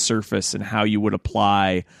use that surface and how you would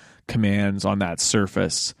apply commands on that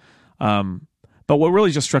surface. But what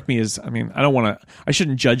really just struck me is, I mean, I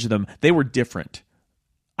shouldn't judge them. They were different.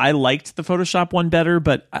 I liked the Photoshop one better,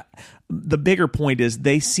 but the bigger point is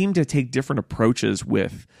they seem to take different approaches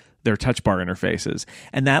with their touch bar interfaces.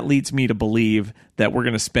 And that leads me to believe that we're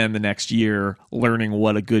going to spend the next year learning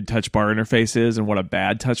what a good touch bar interface is and what a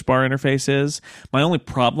bad touch bar interface is. My only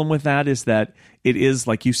problem with that is that it is,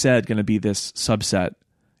 like you said, going to be this subset.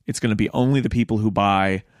 It's going to be only the people who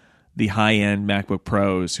buy the high-end MacBook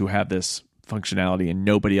Pros who have this functionality, and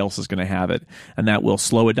nobody else is going to have it. And that will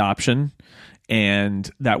slow adoption, and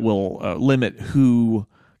that will limit who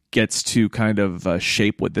gets to kind of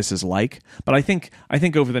shape what this is like. But I think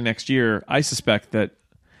over the next year, I suspect that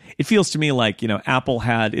it feels to me like, you know, Apple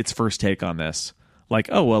had its first take on this. Like,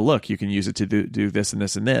 oh, well, look, you can use it to do this and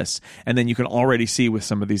this and this. And then you can already see with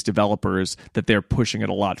some of these developers that they're pushing it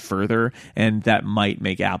a lot further, and that might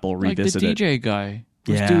make Apple revisit it. Like the DJ guy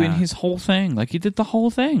was doing his whole thing. Like, he did the whole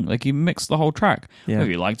thing. Like, he mixed the whole track. Yeah.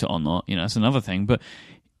 Whether you liked it or not, you know, that's another thing. But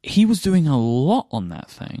he was doing a lot on that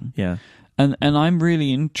thing. Yeah. And I'm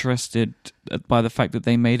really interested by the fact that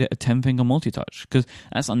they made it a 10-finger multi-touch, because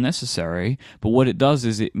that's unnecessary. But what it does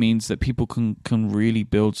is it means that people can really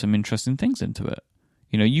build some interesting things into it.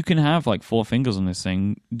 You know, you can have like 4 fingers on this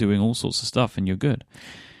thing doing all sorts of stuff, and you're good.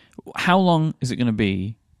 How long is it going to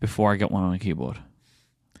be before I get one on a keyboard?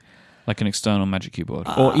 Like an external Magic Keyboard,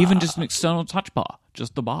 or even just an external touch bar,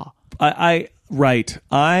 just the bar. I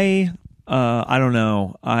don't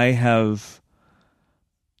know.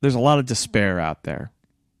 There's a lot of despair out there,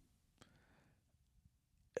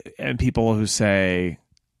 and people who say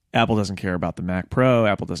Apple doesn't care about the Mac Pro,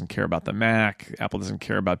 Apple doesn't care about the Mac, Apple doesn't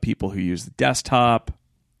care about people who use the desktop.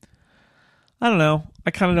 I don't know. I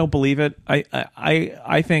kind of don't believe it.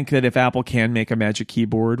 I think that if Apple can make a Magic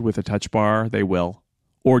Keyboard with a touch bar, they will,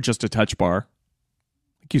 or just a touch bar.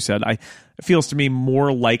 Like you said, it feels to me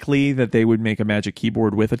more likely that they would make a Magic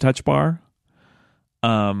Keyboard with a touch bar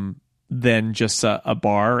than just a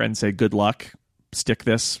bar and say, good luck, stick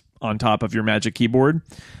this on top of your Magic Keyboard.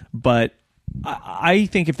 But I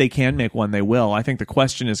think if they can make one, they will. I think the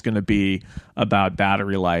question is going to be about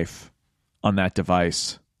battery life on that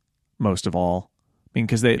device, most of all. I mean,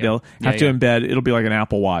 because they'll have to embed, it'll be like an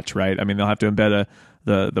Apple Watch, right? I mean, they'll have to embed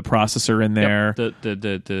the processor in there. Yep.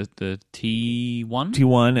 The T1?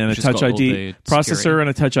 T1 and a Touch ID processor and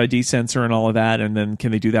a Touch ID sensor and all of that. And then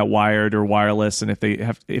can they do that wired or wireless? And if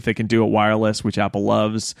they can do it wireless, which Apple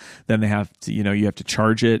loves, then they have to, you have to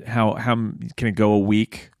charge it. How can it go a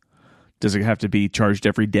week? Does it have to be charged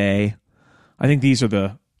every day? I think these are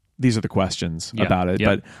the these are the questions Yeah. about it. Yep.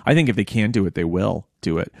 But I think if they can do it, they will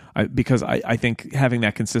do it. Because I think having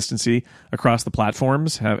that consistency across the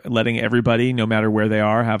platforms, letting everybody, no matter where they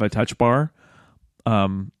are, have a touch bar,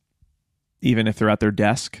 even if they're at their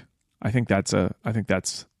desk, I think that's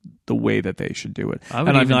the way that they should do it. I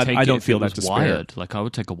would and even take I it don't if feel it that was despair. wired. Like I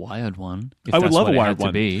would take a wired one. If I would that's love what a it wired had to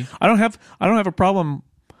one. be. I don't have a problem.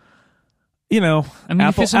 You know, I mean,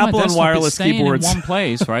 if Apple it's on my and desktop, wireless it's staying keyboards. in one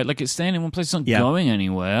place, right? Like it's staying in one place, it's not Yeah. going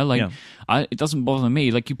anywhere. Like Yeah. it doesn't bother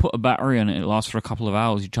me. Like you put a battery on it, it lasts for a couple of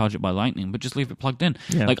hours. You charge it by lightning, but just leave it plugged in.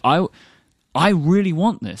 Yeah. Like I really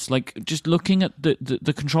want this. Like just looking at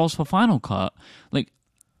the controls for Final Cut, like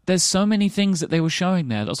there's so many things that they were showing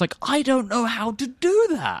there that I was like, I don't know how to do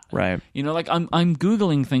that. Right. You know, like I'm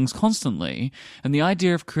Googling things constantly, and the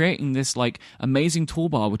idea of creating this like amazing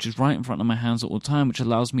toolbar, which is right in front of my hands all the time, which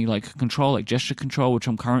allows me like control, like gesture control, which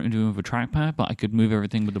I'm currently doing with a trackpad, but I could move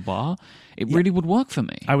everything with the bar. It really would work for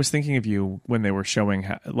me. I was thinking of you when they were showing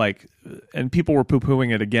and people were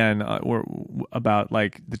poo-pooing it again about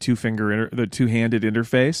like the the two-handed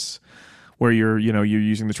interface, where you're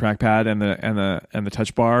using the trackpad and the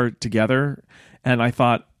touch bar together. And I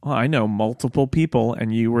thought, well, I know multiple people,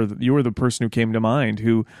 and you were the person who came to mind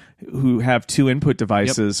who have two input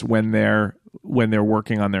devices when they're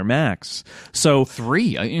working on their Macs. So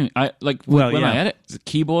 3. I like Well, when yeah. I edit, it's a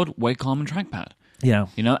keyboard, Wacom, and trackpad. yeah,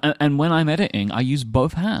 You know, and when I'm editing, I use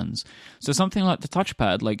both hands. So something like the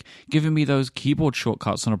touchpad, like giving me those keyboard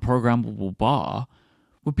shortcuts on a programmable bar,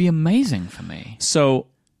 would be amazing for me. so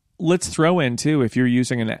let's throw in too, if you're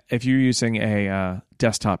using a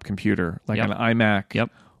desktop computer like Yep. an iMac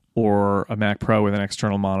Yep. or a Mac Pro with an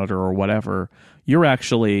external monitor or whatever, you're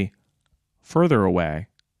actually further away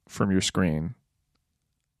from your screen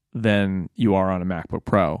than you are on a MacBook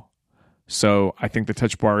Pro. So I think the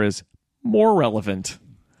touch bar is more relevant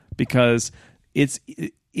because its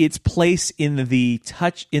place in the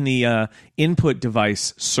input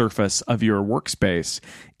device surface of your workspace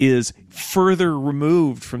is further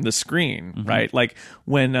removed from the screen, right? Like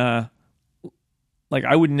when like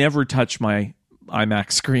I would never touch my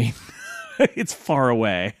iMac screen. It's far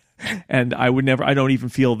away. And I don't even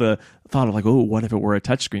feel the thought of like, oh, what if it were a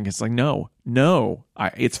touch screen? It's like, no,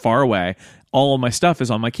 it's far away. All of my stuff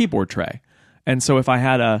is on my keyboard tray. And so if I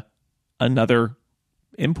had another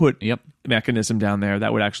input mechanism down there,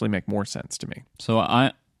 that would actually make more sense to me. So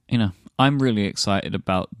I'm really excited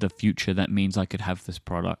about the future that means I could have this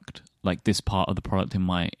product, like this part of the product in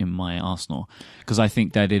my arsenal, because I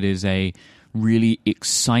think that it is a really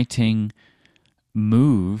exciting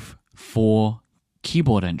move for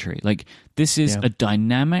keyboard entry. Like this is a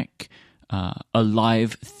dynamic,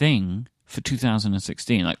 alive thing for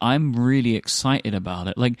 2016. Like I'm really excited about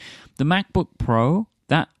it. Like the MacBook Pro,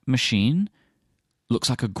 that machine looks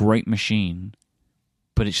like a great machine,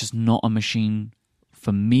 but it's just not a machine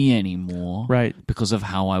for me anymore, Right. because of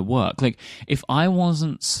how I work. Like if I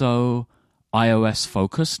wasn't so iOS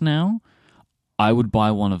focused now, I would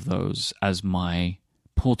buy one of those as my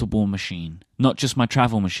portable machine, not just my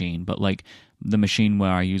travel machine, but like the machine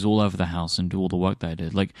where I use all over the house and do all the work that I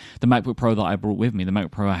did. Like the MacBook Pro that I brought with me, the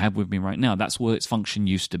MacBook Pro I have with me right now, that's what its function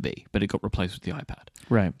used to be, but it got replaced with the iPad.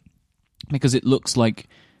 Right. Because it looks like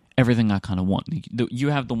everything I kind of want. You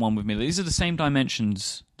have the one with me. These are the same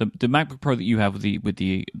dimensions. The MacBook Pro that you have with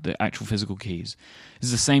the actual physical keys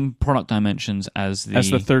is the same product dimensions as the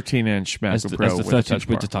 13-inch MacBook as the, Pro as the with 13 the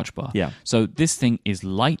with touch the touch bar. Yeah. So this thing is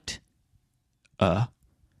light,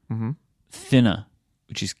 thinner,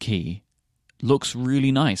 which is key. Looks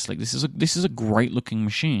really nice. Like this is a great looking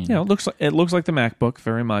machine. Yeah, it looks like the MacBook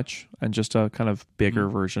very much, and just a kind of bigger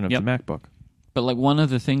version of the MacBook. But like one of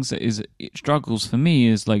the things that it struggles for me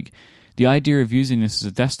is like the idea of using this as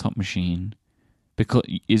a desktop machine because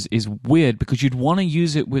is weird, because you'd want to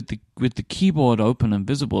use it with the keyboard open and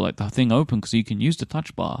visible, like the thing open, so you can use the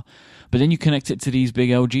touch bar. But then you connect it to these big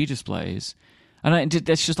LG displays, and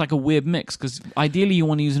that's just like a weird mix. Because ideally you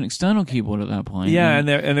want to use an external keyboard at that point. Yeah, and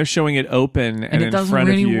they're showing it open and it in doesn't front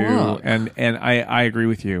really of you, work. and I agree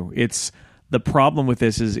with you. It's the problem with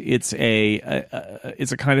this is it's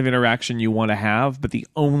a kind of interaction you want to have, but the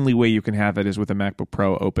only way you can have it is with a MacBook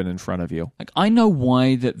Pro open in front of you. Like I know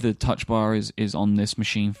why that the touch bar is on this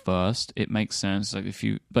machine first. It makes sense. Like if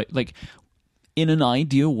you like in an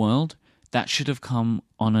ideal world, that should have come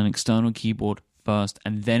on an external keyboard first,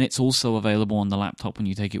 and then it's also available on the laptop when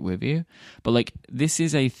you take it with you. But like this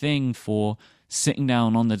is a thing for sitting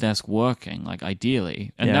down on the desk working, like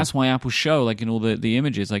ideally. And Yeah. that's why Apple show, like in all the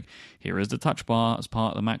images, like here is the touch bar as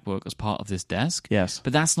part of the MacBook, as part of this desk. Yes.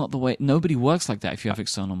 But that's not the way. Nobody works like that if you have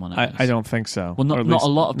external monitors. I don't think so. Well, Or at not least a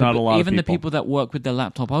lot of people. not a lot Even of the people that work with their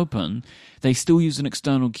laptop open, they still use an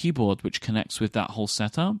external keyboard which connects with that whole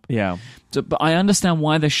setup. Yeah. So, but I understand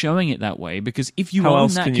why they're showing it that way, because if you How own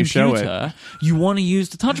else that can you show computer, you want to use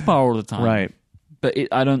the touch bar all the time. Right. But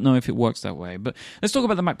I don't know if it works that way. But let's talk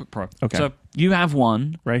about the MacBook Pro. Okay. So you have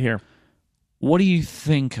one. Right here. What do you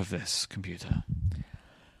think of this computer?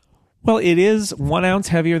 Well, it is 1 ounce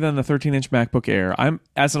heavier than the 13-inch MacBook Air.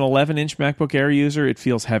 As an 11-inch MacBook Air user, it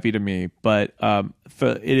feels heavy to me, but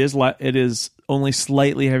it is only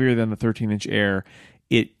slightly heavier than the 13-inch Air.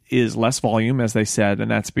 It is less volume, as they said,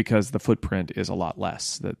 and that's because the footprint is a lot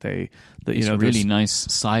less. It's really nice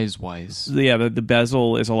size-wise. The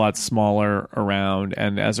bezel is a lot smaller around,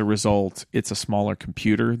 and as a result, it's a smaller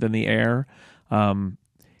computer than the Air.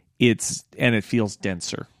 It feels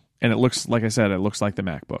denser. And it looks, like I said, it looks like the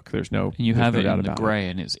MacBook. There's no. You have it doubt in the about grey,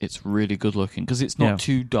 and it's really good looking because it's not Yeah.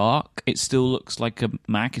 too dark. It still looks like a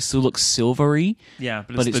Mac. It still looks silvery, Yeah,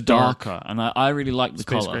 but it's the dark. darker. And I really like the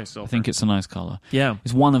Space color. grey I silver. think it's a nice color. Yeah,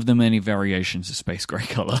 It's one of the many variations of space gray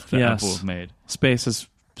color that Yes. Apple have made. space is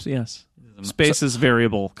Space is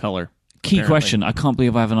variable color. Key apparently. question. I can't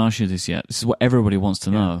believe I haven't asked you this yet. This is what everybody wants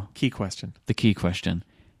to know. Key question. The key question.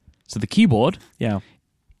 So the keyboard Yeah.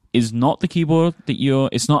 is not the keyboard that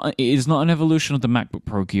it is not an evolution of the MacBook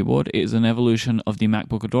Pro keyboard. It is an evolution of the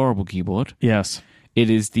MacBook Adorable keyboard. Yes. It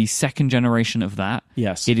is the second generation of that.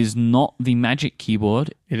 Yes. It is not the Magic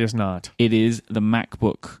Keyboard. It is not. It is the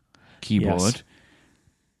MacBook keyboard.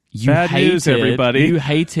 Yes. Bad news, everybody. You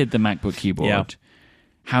hated the MacBook keyboard. Yeah.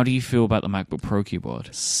 How do you feel about the MacBook Pro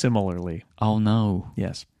keyboard? Similarly. Oh, no.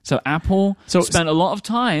 Yes. So Apple spent a lot of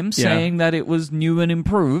time saying that it was new and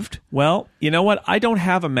improved. Well, you know what? I don't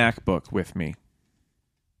have a MacBook with me.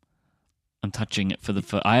 I'm touching it for the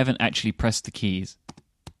first. I haven't actually pressed the keys.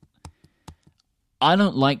 I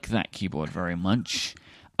don't like that keyboard very much.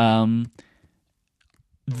 The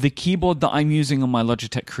keyboard that I'm using on my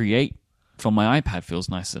Logitech Create from my iPad feels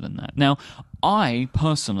nicer than that. Now, I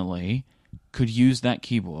personally could use that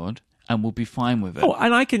keyboard and will be fine with it. Oh,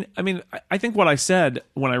 and I think what I said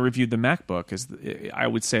when I reviewed the MacBook is, I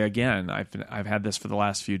would say again, I've had this for the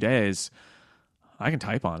last few days. I can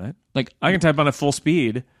type on it. Like I can type on it full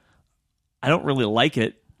speed. I don't really like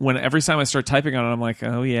it. Every time I start typing on it, I'm like,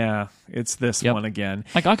 oh yeah, it's this one again.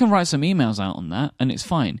 Like I can write some emails out on that and it's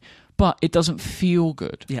fine, but it doesn't feel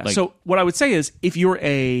good. Yeah. Like, So what I would say is, if you're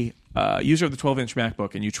a user of the 12-inch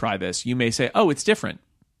MacBook and you try this, you may say, oh, it's different.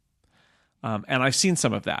 And I've seen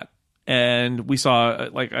some of that. And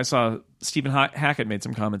I saw Stephen Hackett made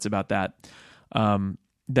some comments about that,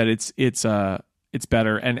 that it's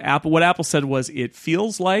better. And what Apple said was, it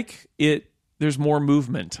feels like there's more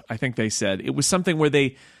movement. I think they said it was something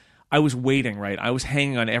where I was waiting, right? I was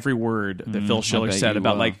hanging on every word that Phil Schiller said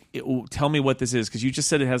about tell me what this is, because you just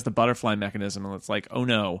said it has the butterfly mechanism, and it's like, oh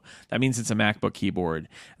no, that means it's a MacBook keyboard.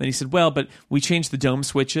 And then he said, well, but we changed the dome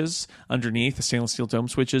switches underneath, the stainless steel dome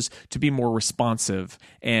switches, to be more responsive,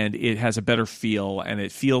 and it has a better feel, and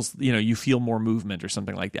it feels, you feel more movement or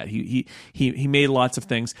something like that. He made lots of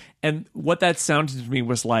things, and what that sounded to me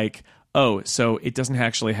was like, oh, so it doesn't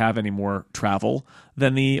actually have any more travel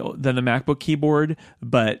than the MacBook keyboard,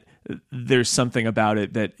 but there's something about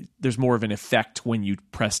it that there's more of an effect when you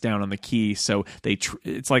press down on the key. So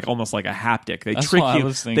it's like almost like a haptic.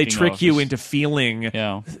 They trick you into feeling.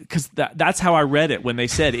 Yeah. Because that's how I read it when they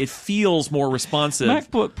said it feels more responsive.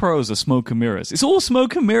 MacBook Pros are smoke and mirrors. It's all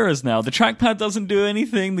smoke and mirrors now. The trackpad doesn't do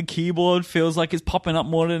anything. The keyboard feels like it's popping up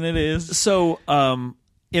more than it is. So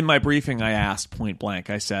in my briefing, I asked point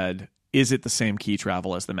blank, I said, is it the same key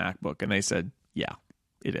travel as the MacBook? And they said, yeah,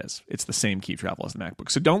 it is. It's the same key travel as the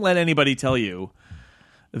MacBook. So don't let anybody tell you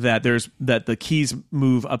that the keys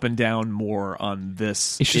move up and down more on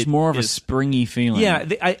this. It's just more of a springy feeling. Yeah,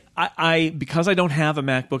 I because I don't have a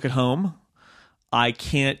MacBook at home, I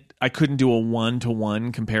couldn't do a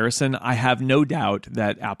one-to-one comparison. I have no doubt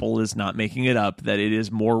that Apple is not making it up, that it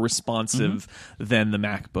is more responsive than the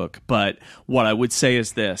MacBook. But what I would say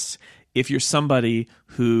is this: if you're somebody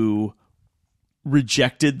who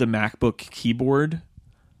rejected the MacBook keyboard,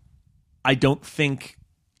 I don't think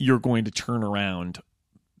you're going to turn around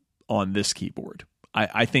on this keyboard.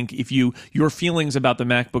 I think if your feelings about the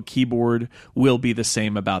MacBook keyboard will be the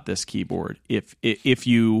same about this keyboard. If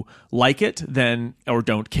you like it, then or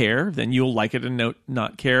don't care, then you'll like it and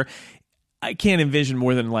not care. I can't envision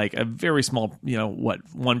more than like a very small, 1%,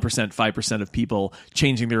 5% of people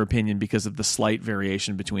changing their opinion because of the slight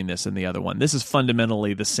variation between this and the other one. This is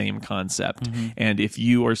fundamentally the same concept. And if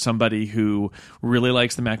you are somebody who really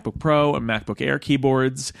likes the MacBook Pro and MacBook Air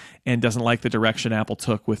keyboards and doesn't like the direction Apple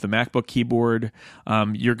took with the MacBook keyboard,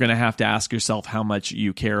 you're going to have to ask yourself how much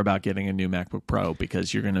you care about getting a new MacBook Pro,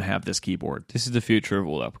 because you're going to have this keyboard. This is the future of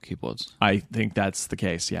all Apple keyboards. I think that's the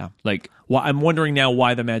case, yeah. Like, well, I'm wondering now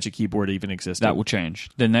why the Magic Keyboard even existed. that will change.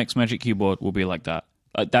 The next Magic Keyboard will be like that.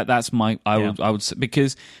 That's my I would say,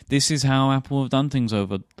 because this is how Apple have done things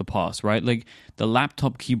over the past, right? Like, the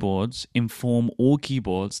laptop keyboards inform all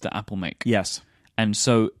keyboards that Apple make. Yes. And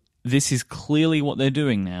so this is clearly what they're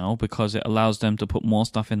doing now, because it allows them to put more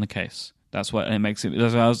stuff in the case. That's what it makes it. It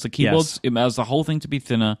allows the keyboards, It allows the whole thing to be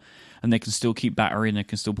thinner, and they can still keep battery and they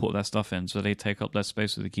can still put their stuff in, so they take up less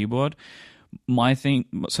space with the keyboard. My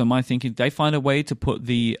thinking, they find a way to put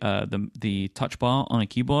the touch bar on a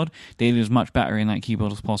keyboard. They need as much battery in that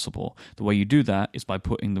keyboard as possible. The way you do that is by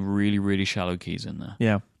putting the really, really shallow keys in there.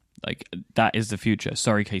 Yeah. Like, that is the future.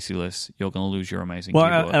 Sorry, Casey Liss, you're going to lose your amazing well,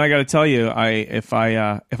 keyboard. And I got to tell you, if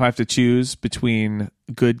I have to choose between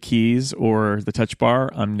good keys or the touch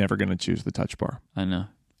bar, I'm never going to choose the touch bar. I know.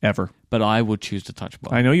 Ever. But I would choose the touch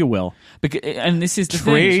bar. I know you will. And this is the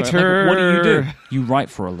Traitor. thing. Right? Like, what do you do? You write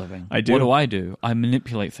for a living. I do. What do I do? I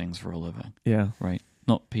manipulate things for a living. Yeah. Right?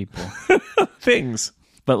 Not people. Things.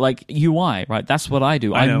 But like UI, right? That's what I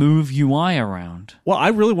do. I move UI around. Well, I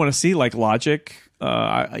really want to see like Logic,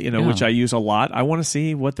 which I use a lot. I want to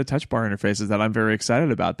see what the touch bar interface is. That I'm very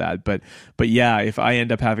excited about that. But yeah, if I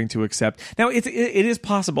end up having to accept now, it is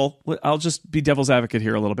possible. I'll just be devil's advocate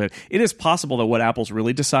here a little bit. It is possible that what Apple's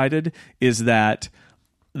really decided is that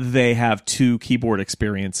they have two keyboard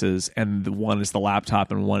experiences, and one is the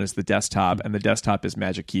laptop and one is the desktop, and the desktop is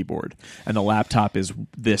Magic Keyboard and the laptop is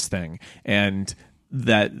this thing. And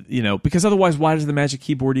that, because otherwise, why does the Magic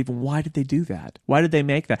Keyboard why did they do that? Why did they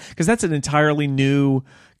make that? Because that's an entirely new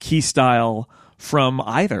key style from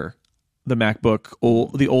either the MacBook, or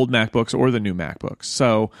the old MacBooks, or the new MacBooks.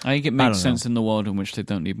 So I think it makes sense in the world in which they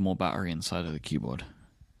don't need more battery inside of the keyboard.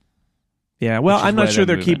 Yeah, well, I'm not sure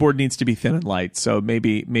their keyboard needs to be thin and light, so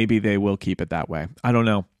maybe they will keep it that way. I don't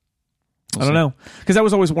know. I don't know. Because that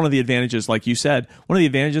was always one of the advantages, like you said. One of the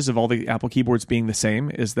advantages of all the Apple keyboards being the same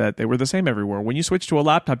is that they were the same everywhere. When you switched to a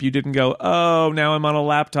laptop, you didn't go, oh, now I'm on a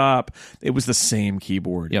laptop. It was the same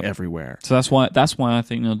keyboard everywhere. So that's why I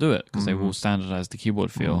think they'll do it, because they will standardize the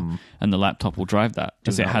keyboard feel, and the laptop will drive that,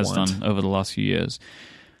 as it has done over the last few years.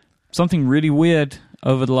 Something really weird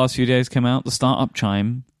over the last few days came out. The startup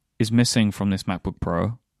chime is missing from this MacBook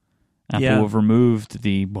Pro. Apple have removed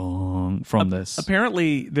the bong from this.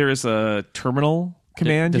 Apparently, there is a terminal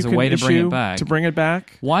command There's you a can way to issue bring it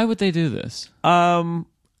back. Why would they do this? I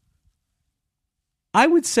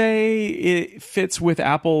would say it fits with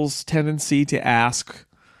Apple's tendency to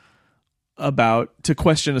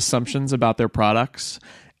question assumptions about their products.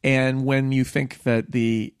 And when you think that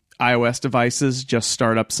the iOS devices just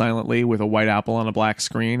start up silently with a white apple on a black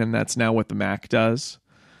screen, and that's now what the Mac does,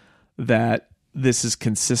 that this is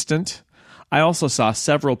consistent. I also saw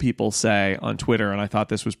several people say on Twitter, and I thought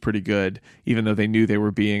this was pretty good, even though they knew they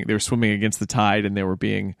were swimming against the tide and they were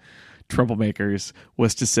being troublemakers,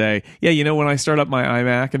 was to say, yeah, when I start up my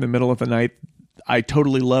iMac in the middle of the night, I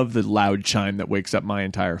totally love the loud chime that wakes up my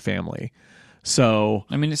entire family. So,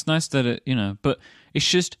 I mean, it's nice that it, but it's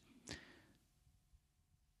just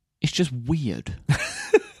weird.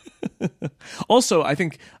 Also, I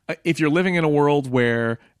think if you're living in a world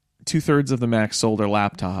where 2/3 of the Macs sold are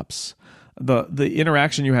laptops, the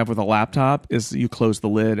interaction you have with a laptop is you close the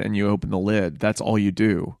lid and you open the lid. That's all you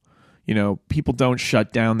do. People don't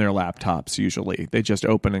shut down their laptops usually. They just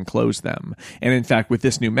open and close them. And in fact, with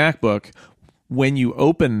this new MacBook, when you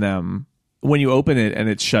open it and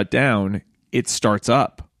it's shut down, it starts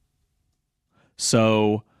up.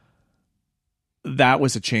 So that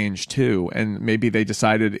was a change too. And maybe they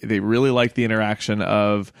decided they really liked the interaction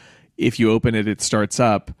of, if you open it, it starts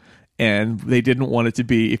up. And they didn't want it to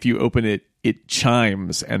be, if you open it, it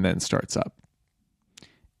chimes and then starts up.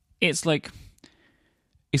 It's like,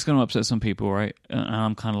 it's going to upset some people, right? And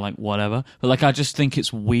I'm kind of like, whatever. But I just think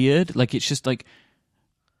it's weird. It's just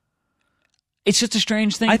it's just a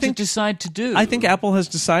strange thing to decide to do. I think Apple has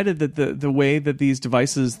decided that the way that these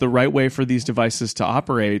devices, the right way for these devices to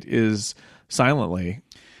operate is silently.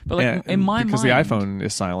 But in my mind, because the iPhone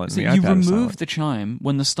is silent, and the you iPad is silent. remove the chime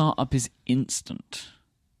when the startup is instant.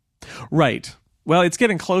 Right. Well, it's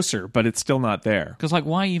getting closer, but it's still not there. Because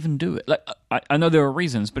why even do it? I know there are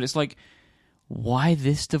reasons, but it's why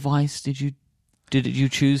this device did you did you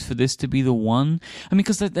choose for this to be the one? I mean,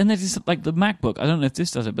 because then there's like the MacBook. I don't know if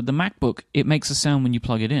this does it, but the MacBook, it makes a sound when you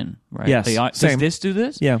plug it in, right? Yes, does same. this do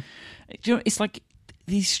this? Yeah. You know, it's like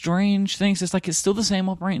these strange things. It's like it's still the same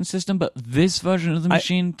operating system, but this version of the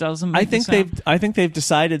machine doesn't make I think they've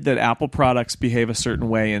decided that Apple products behave a certain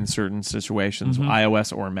way in certain situations,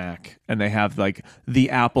 iOS or Mac, and they have like the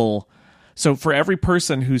Apple. So for every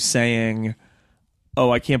person who's saying,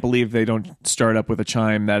 "Oh, I can't believe they don't start up with a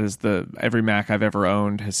chime," that is every Mac I've ever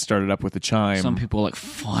owned has started up with a chime. Some people are like,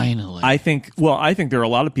 finally. I think there are a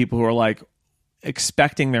lot of people who are like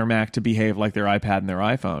expecting their Mac to behave like their iPad and their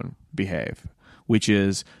iPhone behave, which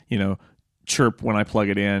is, chirp when I plug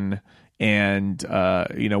it in, and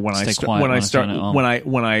when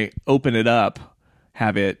I open it up,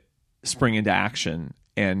 have it spring into action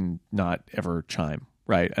and not ever chime.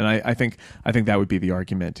 Right, and I think that would be the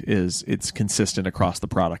argument, is it's consistent across the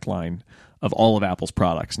product line of all of Apple's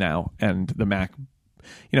products now, and the Mac,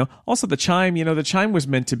 also the chime. The chime was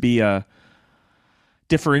meant to be a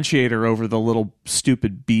differentiator over the little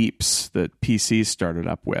stupid beeps that PCs started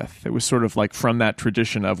up with. It was sort of like from that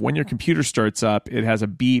tradition of when your computer starts up, it has a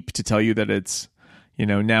beep to tell you that it's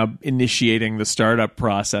now initiating the startup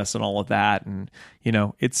process and all of that, and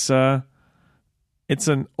it's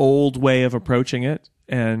an old way of approaching it.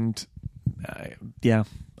 And I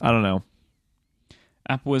don't know.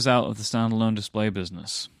 Apple is out of the standalone display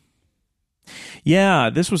business. Yeah,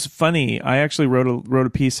 this was funny. I actually wrote a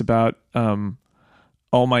piece about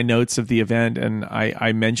all my notes of the event, and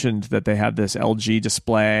I mentioned that they had this LG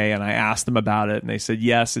display, and I asked them about it, and they said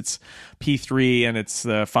yes, it's P3 and it's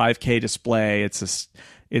the 5K display. It's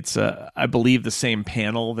I believe the same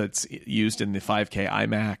panel that's used in the 5K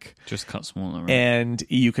iMac. Just cut smaller, right? And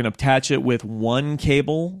you can attach it with one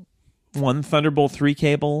cable, one Thunderbolt 3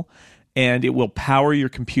 cable, and it will power your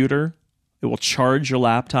computer. It will charge your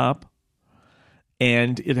laptop.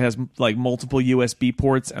 And it has like multiple USB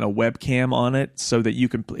ports and a webcam on it so that you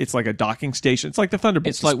can, it's like a docking station. It's like the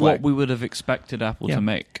Thunderbolt display. It's like what we would have expected Apple to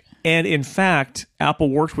make. And in fact, Apple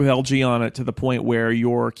worked with LG on it to the point where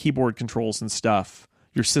your keyboard controls and stuff,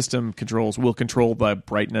 your system controls, will control the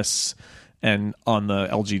brightness and on the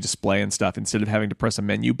LG display and stuff. Instead of having to press a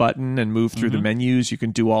menu button and move through the menus, you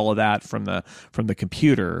can do all of that from the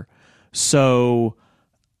computer. So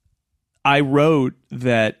I wrote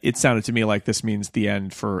that it sounded to me like this means the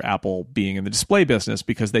end for Apple being in the display business,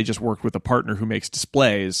 because they just worked with a partner who makes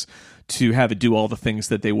displays to have it do all the things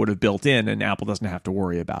that they would have built in, and Apple doesn't have to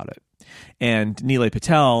worry about it. And Nilay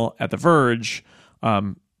Patel at The Verge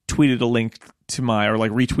tweeted a link to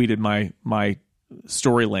retweeted my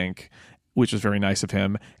story link, which was very nice of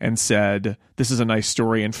him, and said, "This is a nice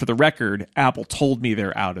story, and for the record, Apple told me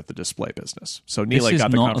they're out of the display business." So Nilay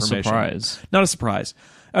got the confirmation. Not a surprise. Not a surprise.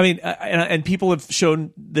 I mean, and people have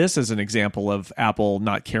shown this as an example of Apple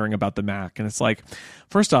not caring about the Mac. And it's like,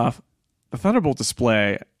 first off, the Thunderbolt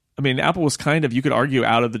display, I mean, Apple was kind of, you could argue,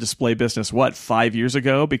 out of the display business, 5 years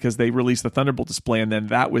ago, because they released the Thunderbolt display and then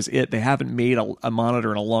that was it. They haven't made a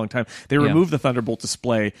monitor in a long time. They removed the Thunderbolt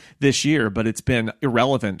display this year, but it's been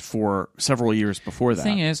irrelevant for several years before that. The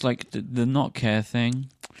thing is, like, the not care thing,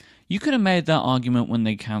 you could have made that argument when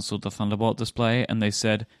they cancelled the Thunderbolt display and they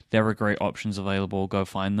said, there are great options available, go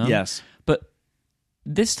find them. Yes. But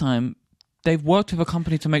this time, they've worked with a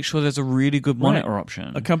company to make sure there's a really good monitor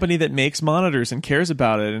option. A company that makes monitors and cares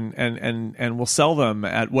about it and will sell them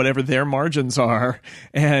at whatever their margins are.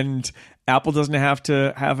 And Apple doesn't have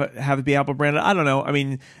to have it be Apple branded. I don't know. I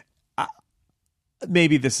mean,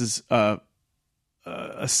 maybe this is a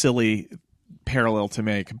silly parallel to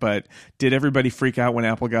make, but did everybody freak out when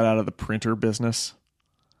Apple got out of the printer business?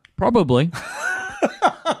 Probably.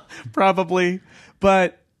 Probably.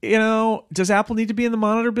 But, does Apple need to be in the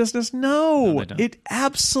monitor business? No, it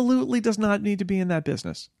absolutely does not need to be in that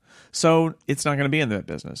business. So it's not going to be in that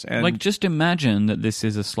business. And just imagine that this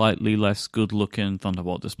is a slightly less good-looking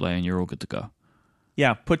Thunderbolt display and you're all good to go.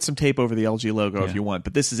 Yeah, put some tape over the LG logo if you want,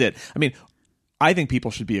 but this is it. I mean, I think people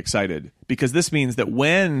should be excited because this means that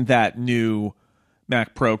when that new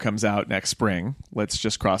Mac Pro comes out next spring, let's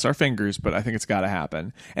just cross our fingers, but I think it's got to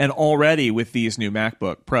happen. And already with these new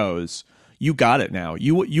MacBook Pros, you got it now.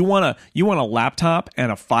 You want a laptop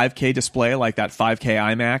and a 5K display like that 5K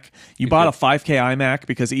iMac. You bought a 5K iMac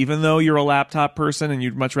because even though you're a laptop person and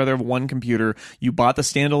you'd much rather have one computer, you bought the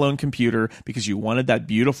standalone computer because you wanted that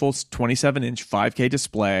beautiful 27-inch 5K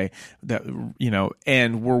display that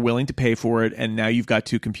and were willing to pay for it, and now you've got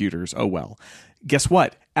two computers. Oh well. Guess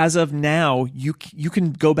what? as of now, you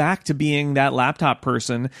can go back to being that laptop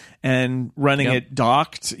person and running it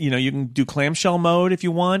docked. You can do clamshell mode if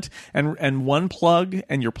you want, and one plug,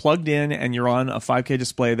 and you're plugged in, and you're on a 5K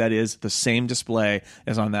display that is the same display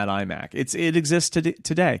as on that iMac. It exists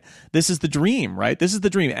today. This is the dream, right? This is the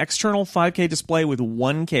dream. External 5K display with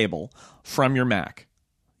one cable from your Mac.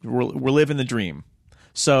 We're living the dream.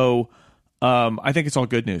 So I think it's all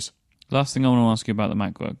good news. Last thing I want to ask you about the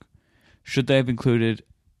MacBook. Should they have included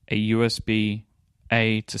a USB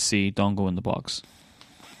A to C dongle in the box?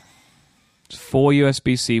 4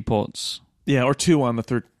 USB-C ports. Yeah, or 2 on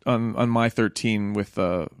the on my 13 with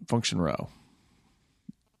the function row.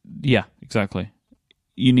 Yeah, exactly.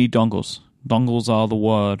 You need dongles. Dongles are the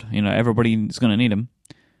word. Everybody's going to need them.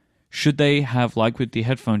 Should they have, like with the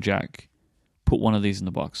headphone jack, put one of these in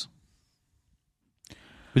the box?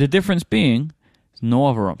 With the difference being, there's no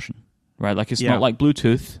other option, right? Like, it's not like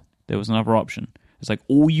Bluetooth. There was another option. It's like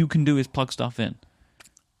all you can do is plug stuff in.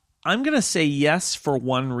 I'm going to say yes for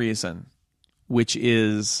one reason, which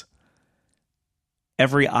is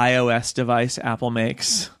every iOS device Apple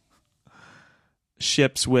makes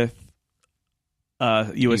ships with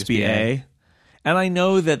USB-A. And I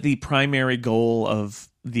know that the primary goal of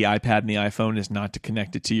the iPad and the iPhone is not to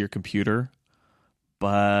connect it to your computer,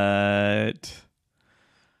 but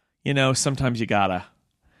sometimes you gotta.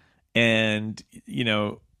 And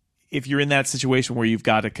if you're in that situation where you've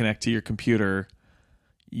got to connect to your computer,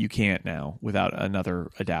 you can't now without another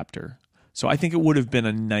adapter. So I think it would have been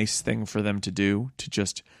a nice thing for them to do, to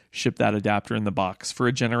just ship that adapter in the box for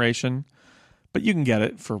a generation. But you can get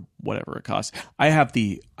it for whatever it costs. I have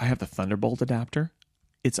the Thunderbolt adapter.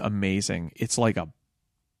 It's amazing. It's like a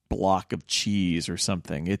block of cheese or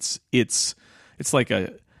something. It's like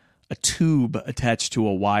a tube attached to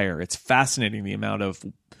a wire. It's fascinating the amount of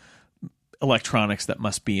electronics that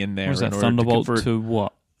must be in there. Was that in Thunderbolt to, to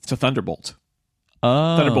what? To Thunderbolt.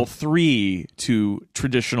 Oh. Thunderbolt 3 to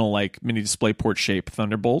traditional like mini DisplayPort shape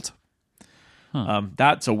Thunderbolt. Huh.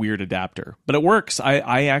 That's a weird adapter, but it works.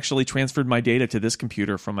 I actually transferred my data to this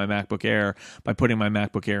computer from my MacBook Air by putting my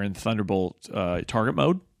MacBook Air in Thunderbolt target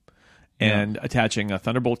mode and attaching a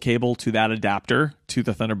Thunderbolt cable to that adapter to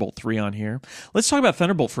the Thunderbolt 3 on here. Let's talk about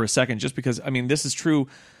Thunderbolt for a second, just because, this is true.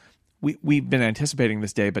 We've been anticipating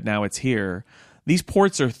this day, but now it's here. These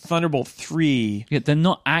ports are Thunderbolt 3. Yeah, they're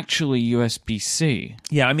not actually USB-C.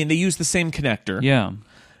 Yeah, they use the same connector. Yeah.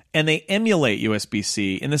 And they emulate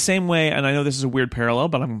USB-C in the same way, and I know this is a weird parallel,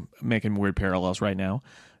 but I'm making weird parallels right now.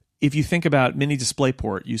 If you think about mini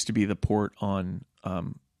DisplayPort, used to be the port on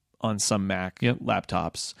some Mac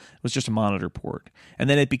laptops. It was just a monitor port. And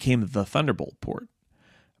then it became the Thunderbolt port.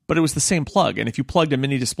 But it was the same plug, and if you plugged a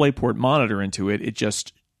mini DisplayPort monitor into it, it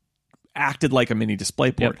just acted like a mini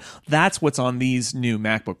DisplayPort. Yep. That's what's on these new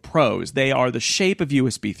MacBook Pros. They are the shape of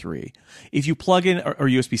USB 3. If you plug in, or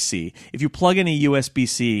USB-C, if you plug in a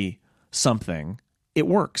USB-C something, it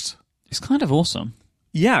works. It's kind of awesome.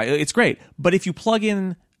 Yeah, it's great. But if you plug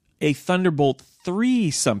in a Thunderbolt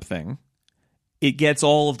 3 something, it gets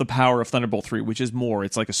all of the power of Thunderbolt 3, which is more.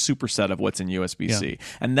 It's like a superset of what's in USB-C. Yeah.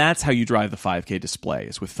 And that's how you drive the 5K display,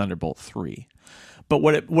 is with Thunderbolt 3. But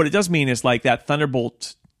what it does mean is like that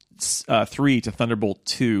Thunderbolt 3 to Thunderbolt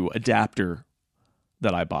 2 adapter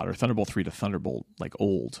that I bought, or Thunderbolt 3 to Thunderbolt like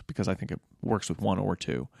old, because I think it works with 1 or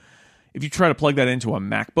 2. If you try to plug that into a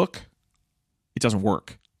MacBook, it doesn't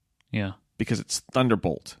work. Yeah. Because it's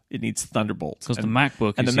Thunderbolt. It needs Thunderbolt. Because the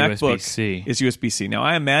MacBook is USB-C. Is USB-C. Now,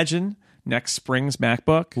 I imagine next spring's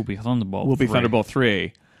MacBook will be Thunderbolt 3. Thunderbolt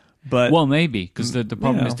 3. But well, maybe, because the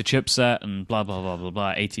problem is the chipset and blah, blah, blah, blah,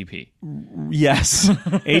 blah, ATP. Yes,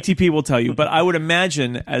 ATP will tell you. But I would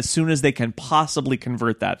imagine as soon as they can possibly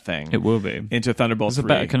convert that thing, it will be into Thunderbolt 3. It's a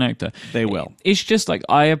better connector. They will. It's just like,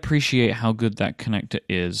 I appreciate how good that connector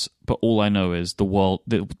is, but all I know is the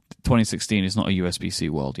 2016 is not a USB-C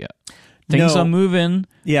world yet. Things are moving.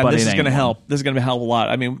 Yeah, but this is going to help. One. This is going to help a lot.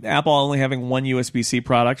 Apple only having one USB-C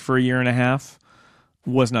product for a year and a half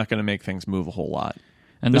was not going to make things move a whole lot.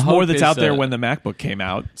 And there's more that's out there when the MacBook came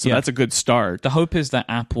out, so that's a good start. The hope is that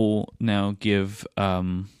Apple now give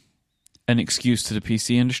an excuse to the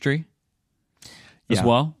PC industry as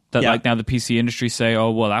well. That like now the PC industry say,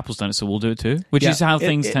 oh, well, Apple's done it, so we'll do it too, which is how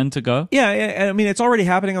things tend to go. Yeah, it's already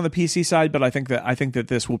happening on the PC side, but I think that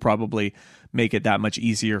this will probably make it that much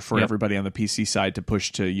easier for everybody on the PC side to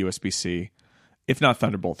push to USB-C. If not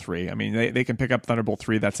Thunderbolt 3. They can pick up Thunderbolt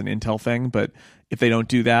 3. That's an Intel thing. But if they don't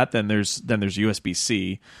do that, then there's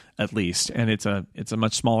USB-C at least, and it's a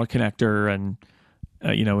much smaller connector, and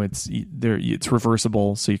It's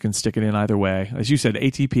reversible, so you can stick it in either way. As you said,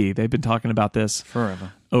 ATP. They've been talking about this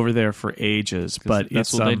forever over there for ages. But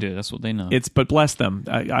that's what they do. That's what they know. But bless them.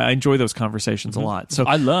 I enjoy those conversations a lot. So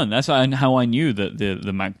I learned that's how I knew that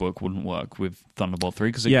the MacBook wouldn't work with Thunderbolt 3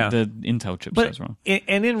 because the Intel chipset was wrong.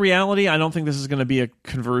 And in reality, I don't think this is going to be a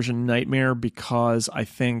conversion nightmare because I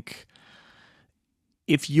think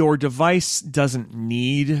if your device doesn't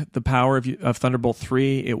need the power of Thunderbolt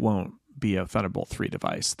 3, it won't be a Thunderbolt 3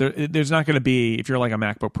 device. There's not going to be, if you're like a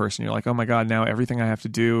MacBook person, you're like, oh my God, now everything I have to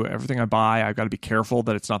do, everything I buy, I've got to be careful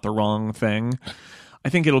that it's not the wrong thing. I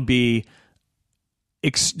think it'll be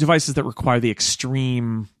devices that require the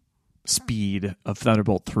extreme speed of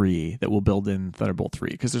Thunderbolt 3 that will build in Thunderbolt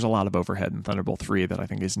 3 because there's a lot of overhead in Thunderbolt 3 that I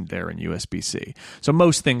think isn't there in USB-C. So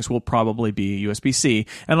most things will probably be USB-C.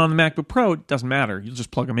 And on the MacBook Pro, it doesn't matter. You'll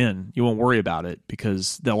just plug them in. You won't worry about it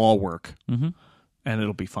because they'll all work. Mm-hmm. And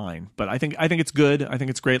it'll be fine. But I think it's good. I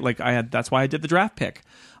think it's great. That's why I did the draft pick.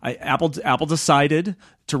 Apple decided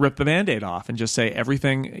to rip the Band-Aid off and just say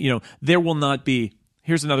everything, there will not be,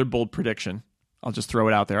 here's another bold prediction. I'll just throw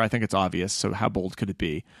it out there. I think it's obvious. So how bold could it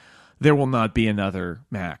be? There will not be another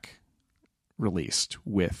Mac released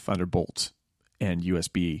with Thunderbolt and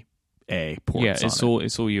USB-A ports. Yeah, it's all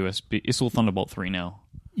USB. It's all Thunderbolt 3 now.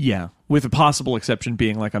 Yeah, with a possible exception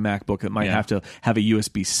being like a MacBook that might have to have a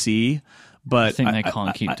USB-C. But I think they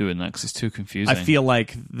can't keep doing that because it's too confusing. I feel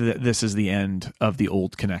like this is the end of the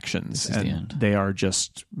old connections, and the end. They are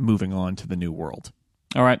just moving on to the new world.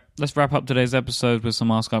 All right, let's wrap up today's episode with some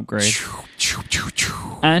Ask Upgrade.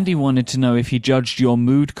 Andy wanted to know if he judged your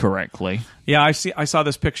mood correctly. Yeah, I saw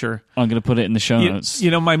this picture. I'm going to put it in the show notes.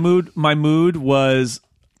 My mood was.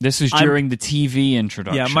 This was during the TV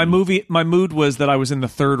introduction. Yeah, my mood was that I was in the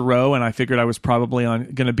third row, and I figured I was probably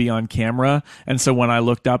going to be on camera. And so when I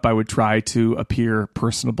looked up, I would try to appear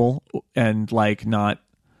personable and not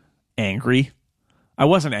angry. I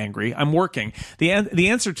wasn't angry. I'm working. The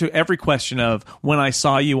answer to every question of when I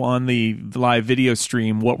saw you on the live video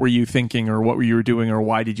stream, what were you thinking, or what were you doing, or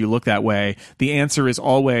why did you look that way? The answer is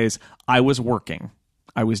always I was working.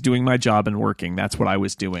 I was doing my job and working. That's what I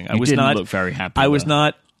was doing. I was didn't not look very happy. I was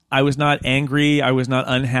not angry. I was not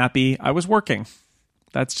unhappy. I was working.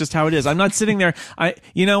 That's just how it is. I'm not sitting there.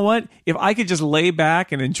 You know what? If I could just lay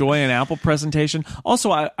back and enjoy an Apple presentation.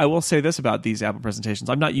 Also, I will say this about these Apple presentations.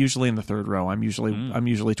 I'm not usually in the third row. I'm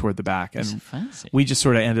usually toward the back. And fancy. We just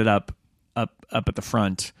sort of ended up at the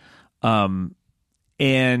front. And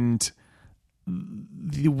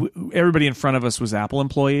everybody in front of us was Apple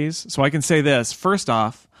employees. So I can say this. First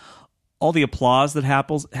off, all the applause that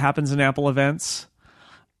happens in Apple events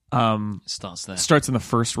starts there. Starts in the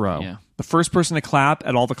first row. Yeah. The first person to clap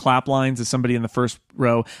at all the clap lines is somebody in the first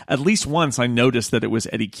row. At least once I noticed that it was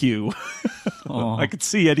Eddie Q. I could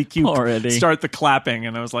see Eddie Q start the clapping,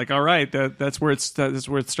 and I was like, all right, that's where it's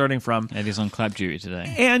starting from. Eddie's on clap duty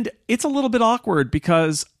today. And it's a little bit awkward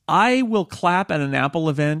because I will clap at an Apple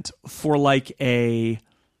event for a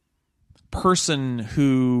person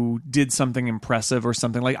who did something impressive or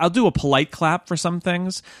something. I'll do a polite clap for some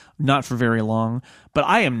things, not for very long, but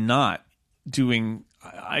I do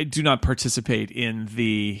not participate in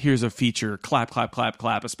the here's a feature clap,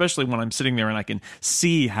 especially when I'm sitting there and I can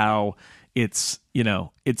see how it's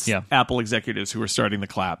Apple executives who are starting the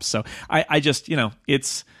claps. So I just,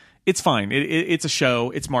 it's fine. It's a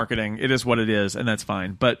show, it's marketing, it is what it is, and that's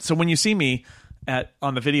fine. But so when you see me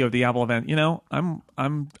on the video of the Apple event,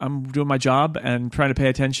 I'm doing my job and trying to pay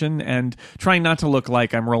attention and trying not to look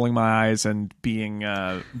like I'm rolling my eyes and being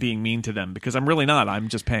mean to them, because I'm really not. I'm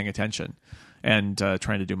just paying attention and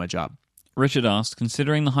trying to do my job. Richard asked,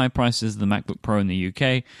 considering the high prices of the MacBook Pro in the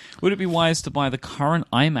UK, would it be wise to buy the current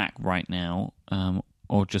iMac right now,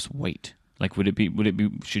 or just wait?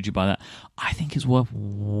 Should you buy that? I think it's worth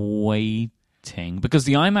waiting, because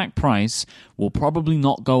the iMac price will probably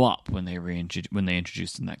not go up when they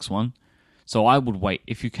introduce the next one. So I would wait.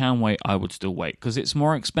 If you can wait, I would still wait, because it's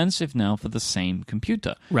more expensive now for the same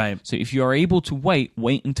computer. Right. So if you're able to wait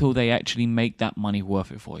until they actually make that money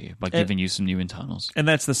worth it for you by giving you some new internals. And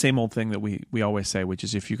that's the same old thing that we always say, which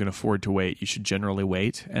is if you can afford to wait, you should generally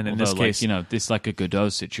wait. And in this case, it's like a Godot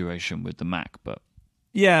situation with the Mac, but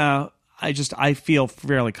yeah. I feel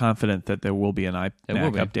fairly confident that there will be an iMac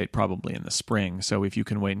update probably in the spring. So if you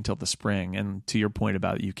can wait until the spring, and to your point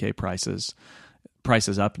about UK prices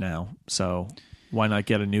up now, so why not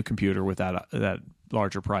get a new computer with that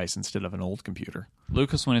larger price instead of an old computer?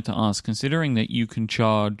 Lucas wanted to ask, considering that you can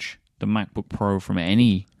charge the MacBook Pro from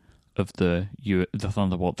any of the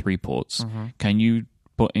Thunderbolt 3 ports, can you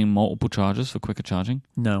put in multiple chargers for quicker charging?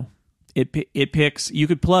 No. It picks. You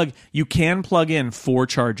can plug in 4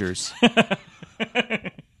 chargers.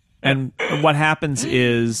 And what happens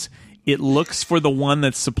is it looks for the one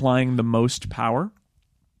that's supplying the most power.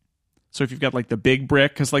 So if you've got like the big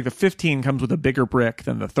brick, because like the 15 comes with a bigger brick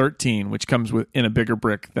than the 13, which comes in a bigger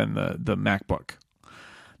brick than the MacBook.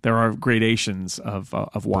 There are gradations of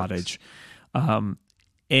wattage.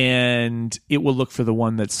 And it will look for the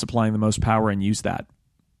one that's supplying the most power and use that.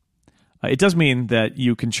 It does mean that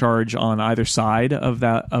you can charge on either side of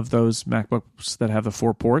those MacBooks that have the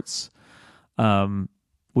 4 ports,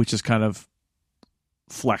 which is kind of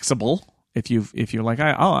flexible. If you're like,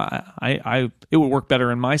 it would work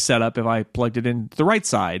better in my setup if I plugged it in the right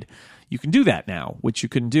side. You can do that now, which you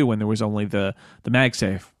couldn't do when there was only the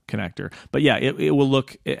MagSafe connector. But yeah, it will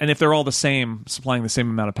look, and if they're all the same, supplying the same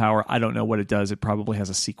amount of power, I don't know what it does. It probably has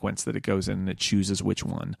a sequence that it goes in and it chooses which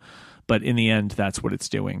one. But in the end, that's what it's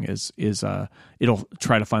doing is it'll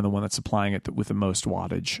try to find the one that's supplying it with the most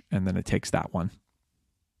wattage, and then it takes that one.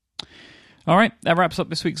 All right, that wraps up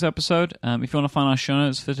this week's episode. If you want to find our show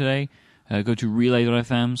notes for today, go to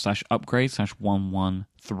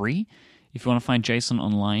relay.fm/upgrade/113. If you want to find Jason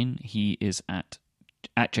online, he is at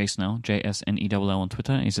JSNell, JSNELL on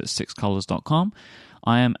Twitter. He's at sixcolors.com.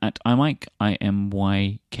 I am at iMyke,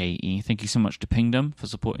 IMYKE. Thank you so much to Pingdom for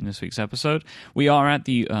supporting this week's episode. We are at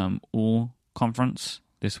the All conference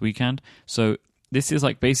this weekend, so this is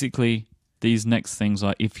like basically these next things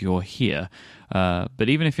are if you're here. But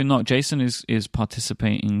even if you're not, Jason is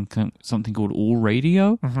participating in something called All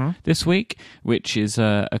Radio this week, which is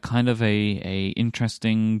a kind of a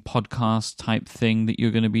interesting podcast type thing that you're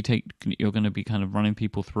going to be kind of running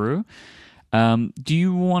people through. Do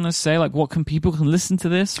you want to say like what people can listen to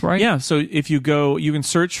this, right? Yeah, so if you go, you can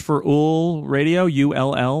search for ULL Radio,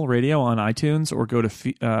 ULL Radio on iTunes, or go to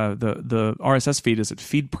the RSS feed is at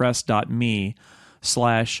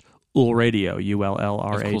feedpress.me/ULL Radio, ULLRADIO.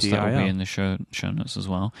 Of course, that will be in the show notes as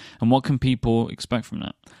well. And what can people expect from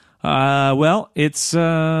that? Well,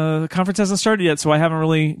 the conference hasn't started yet, so I haven't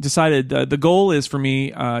really decided. The goal is for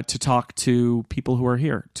me to talk to people who are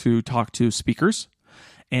here, to talk to speakers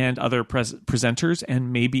and other presenters,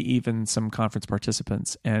 and maybe even some conference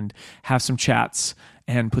participants, and have some chats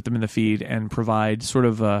and put them in the feed and provide sort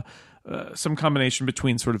of some combination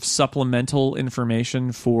between sort of supplemental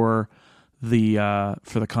information for the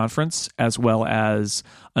conference, as well as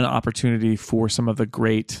an opportunity for some of the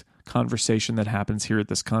great conversation that happens here at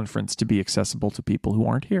this conference to be accessible to people who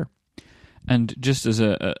aren't here. And just as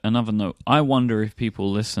another note, I wonder if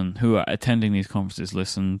people who are attending these conferences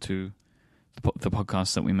listen to the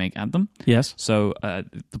podcasts that we make at them. Yes. So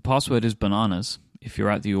the password is bananas. If you're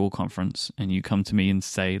at the All conference and you come to me and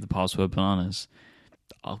say the password bananas,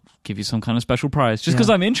 I'll give you some kind of special prize just because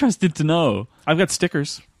I'm interested to know. I've got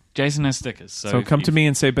stickers. Jason has stickers. So come to me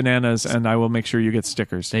and say bananas, and I will make sure you get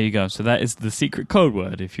stickers. There you go. So that is the secret code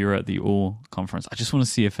word if you're at the All conference. I just want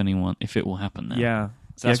to see if it will happen now. Yeah.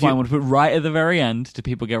 So that's why I want to put right at the very end to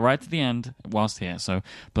people get right to the end whilst here. So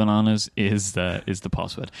bananas is the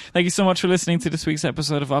password. Thank you so much for listening to this week's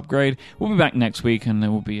episode of Upgrade. We'll be back next week, and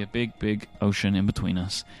there will be a big, big ocean in between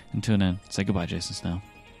us. Until then, say goodbye, Jason Snell.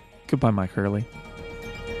 Goodbye, Mike Hurley.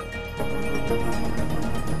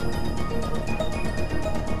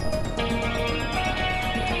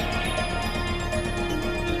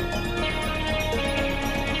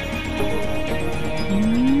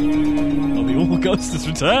 The All Ghost has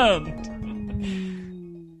returned.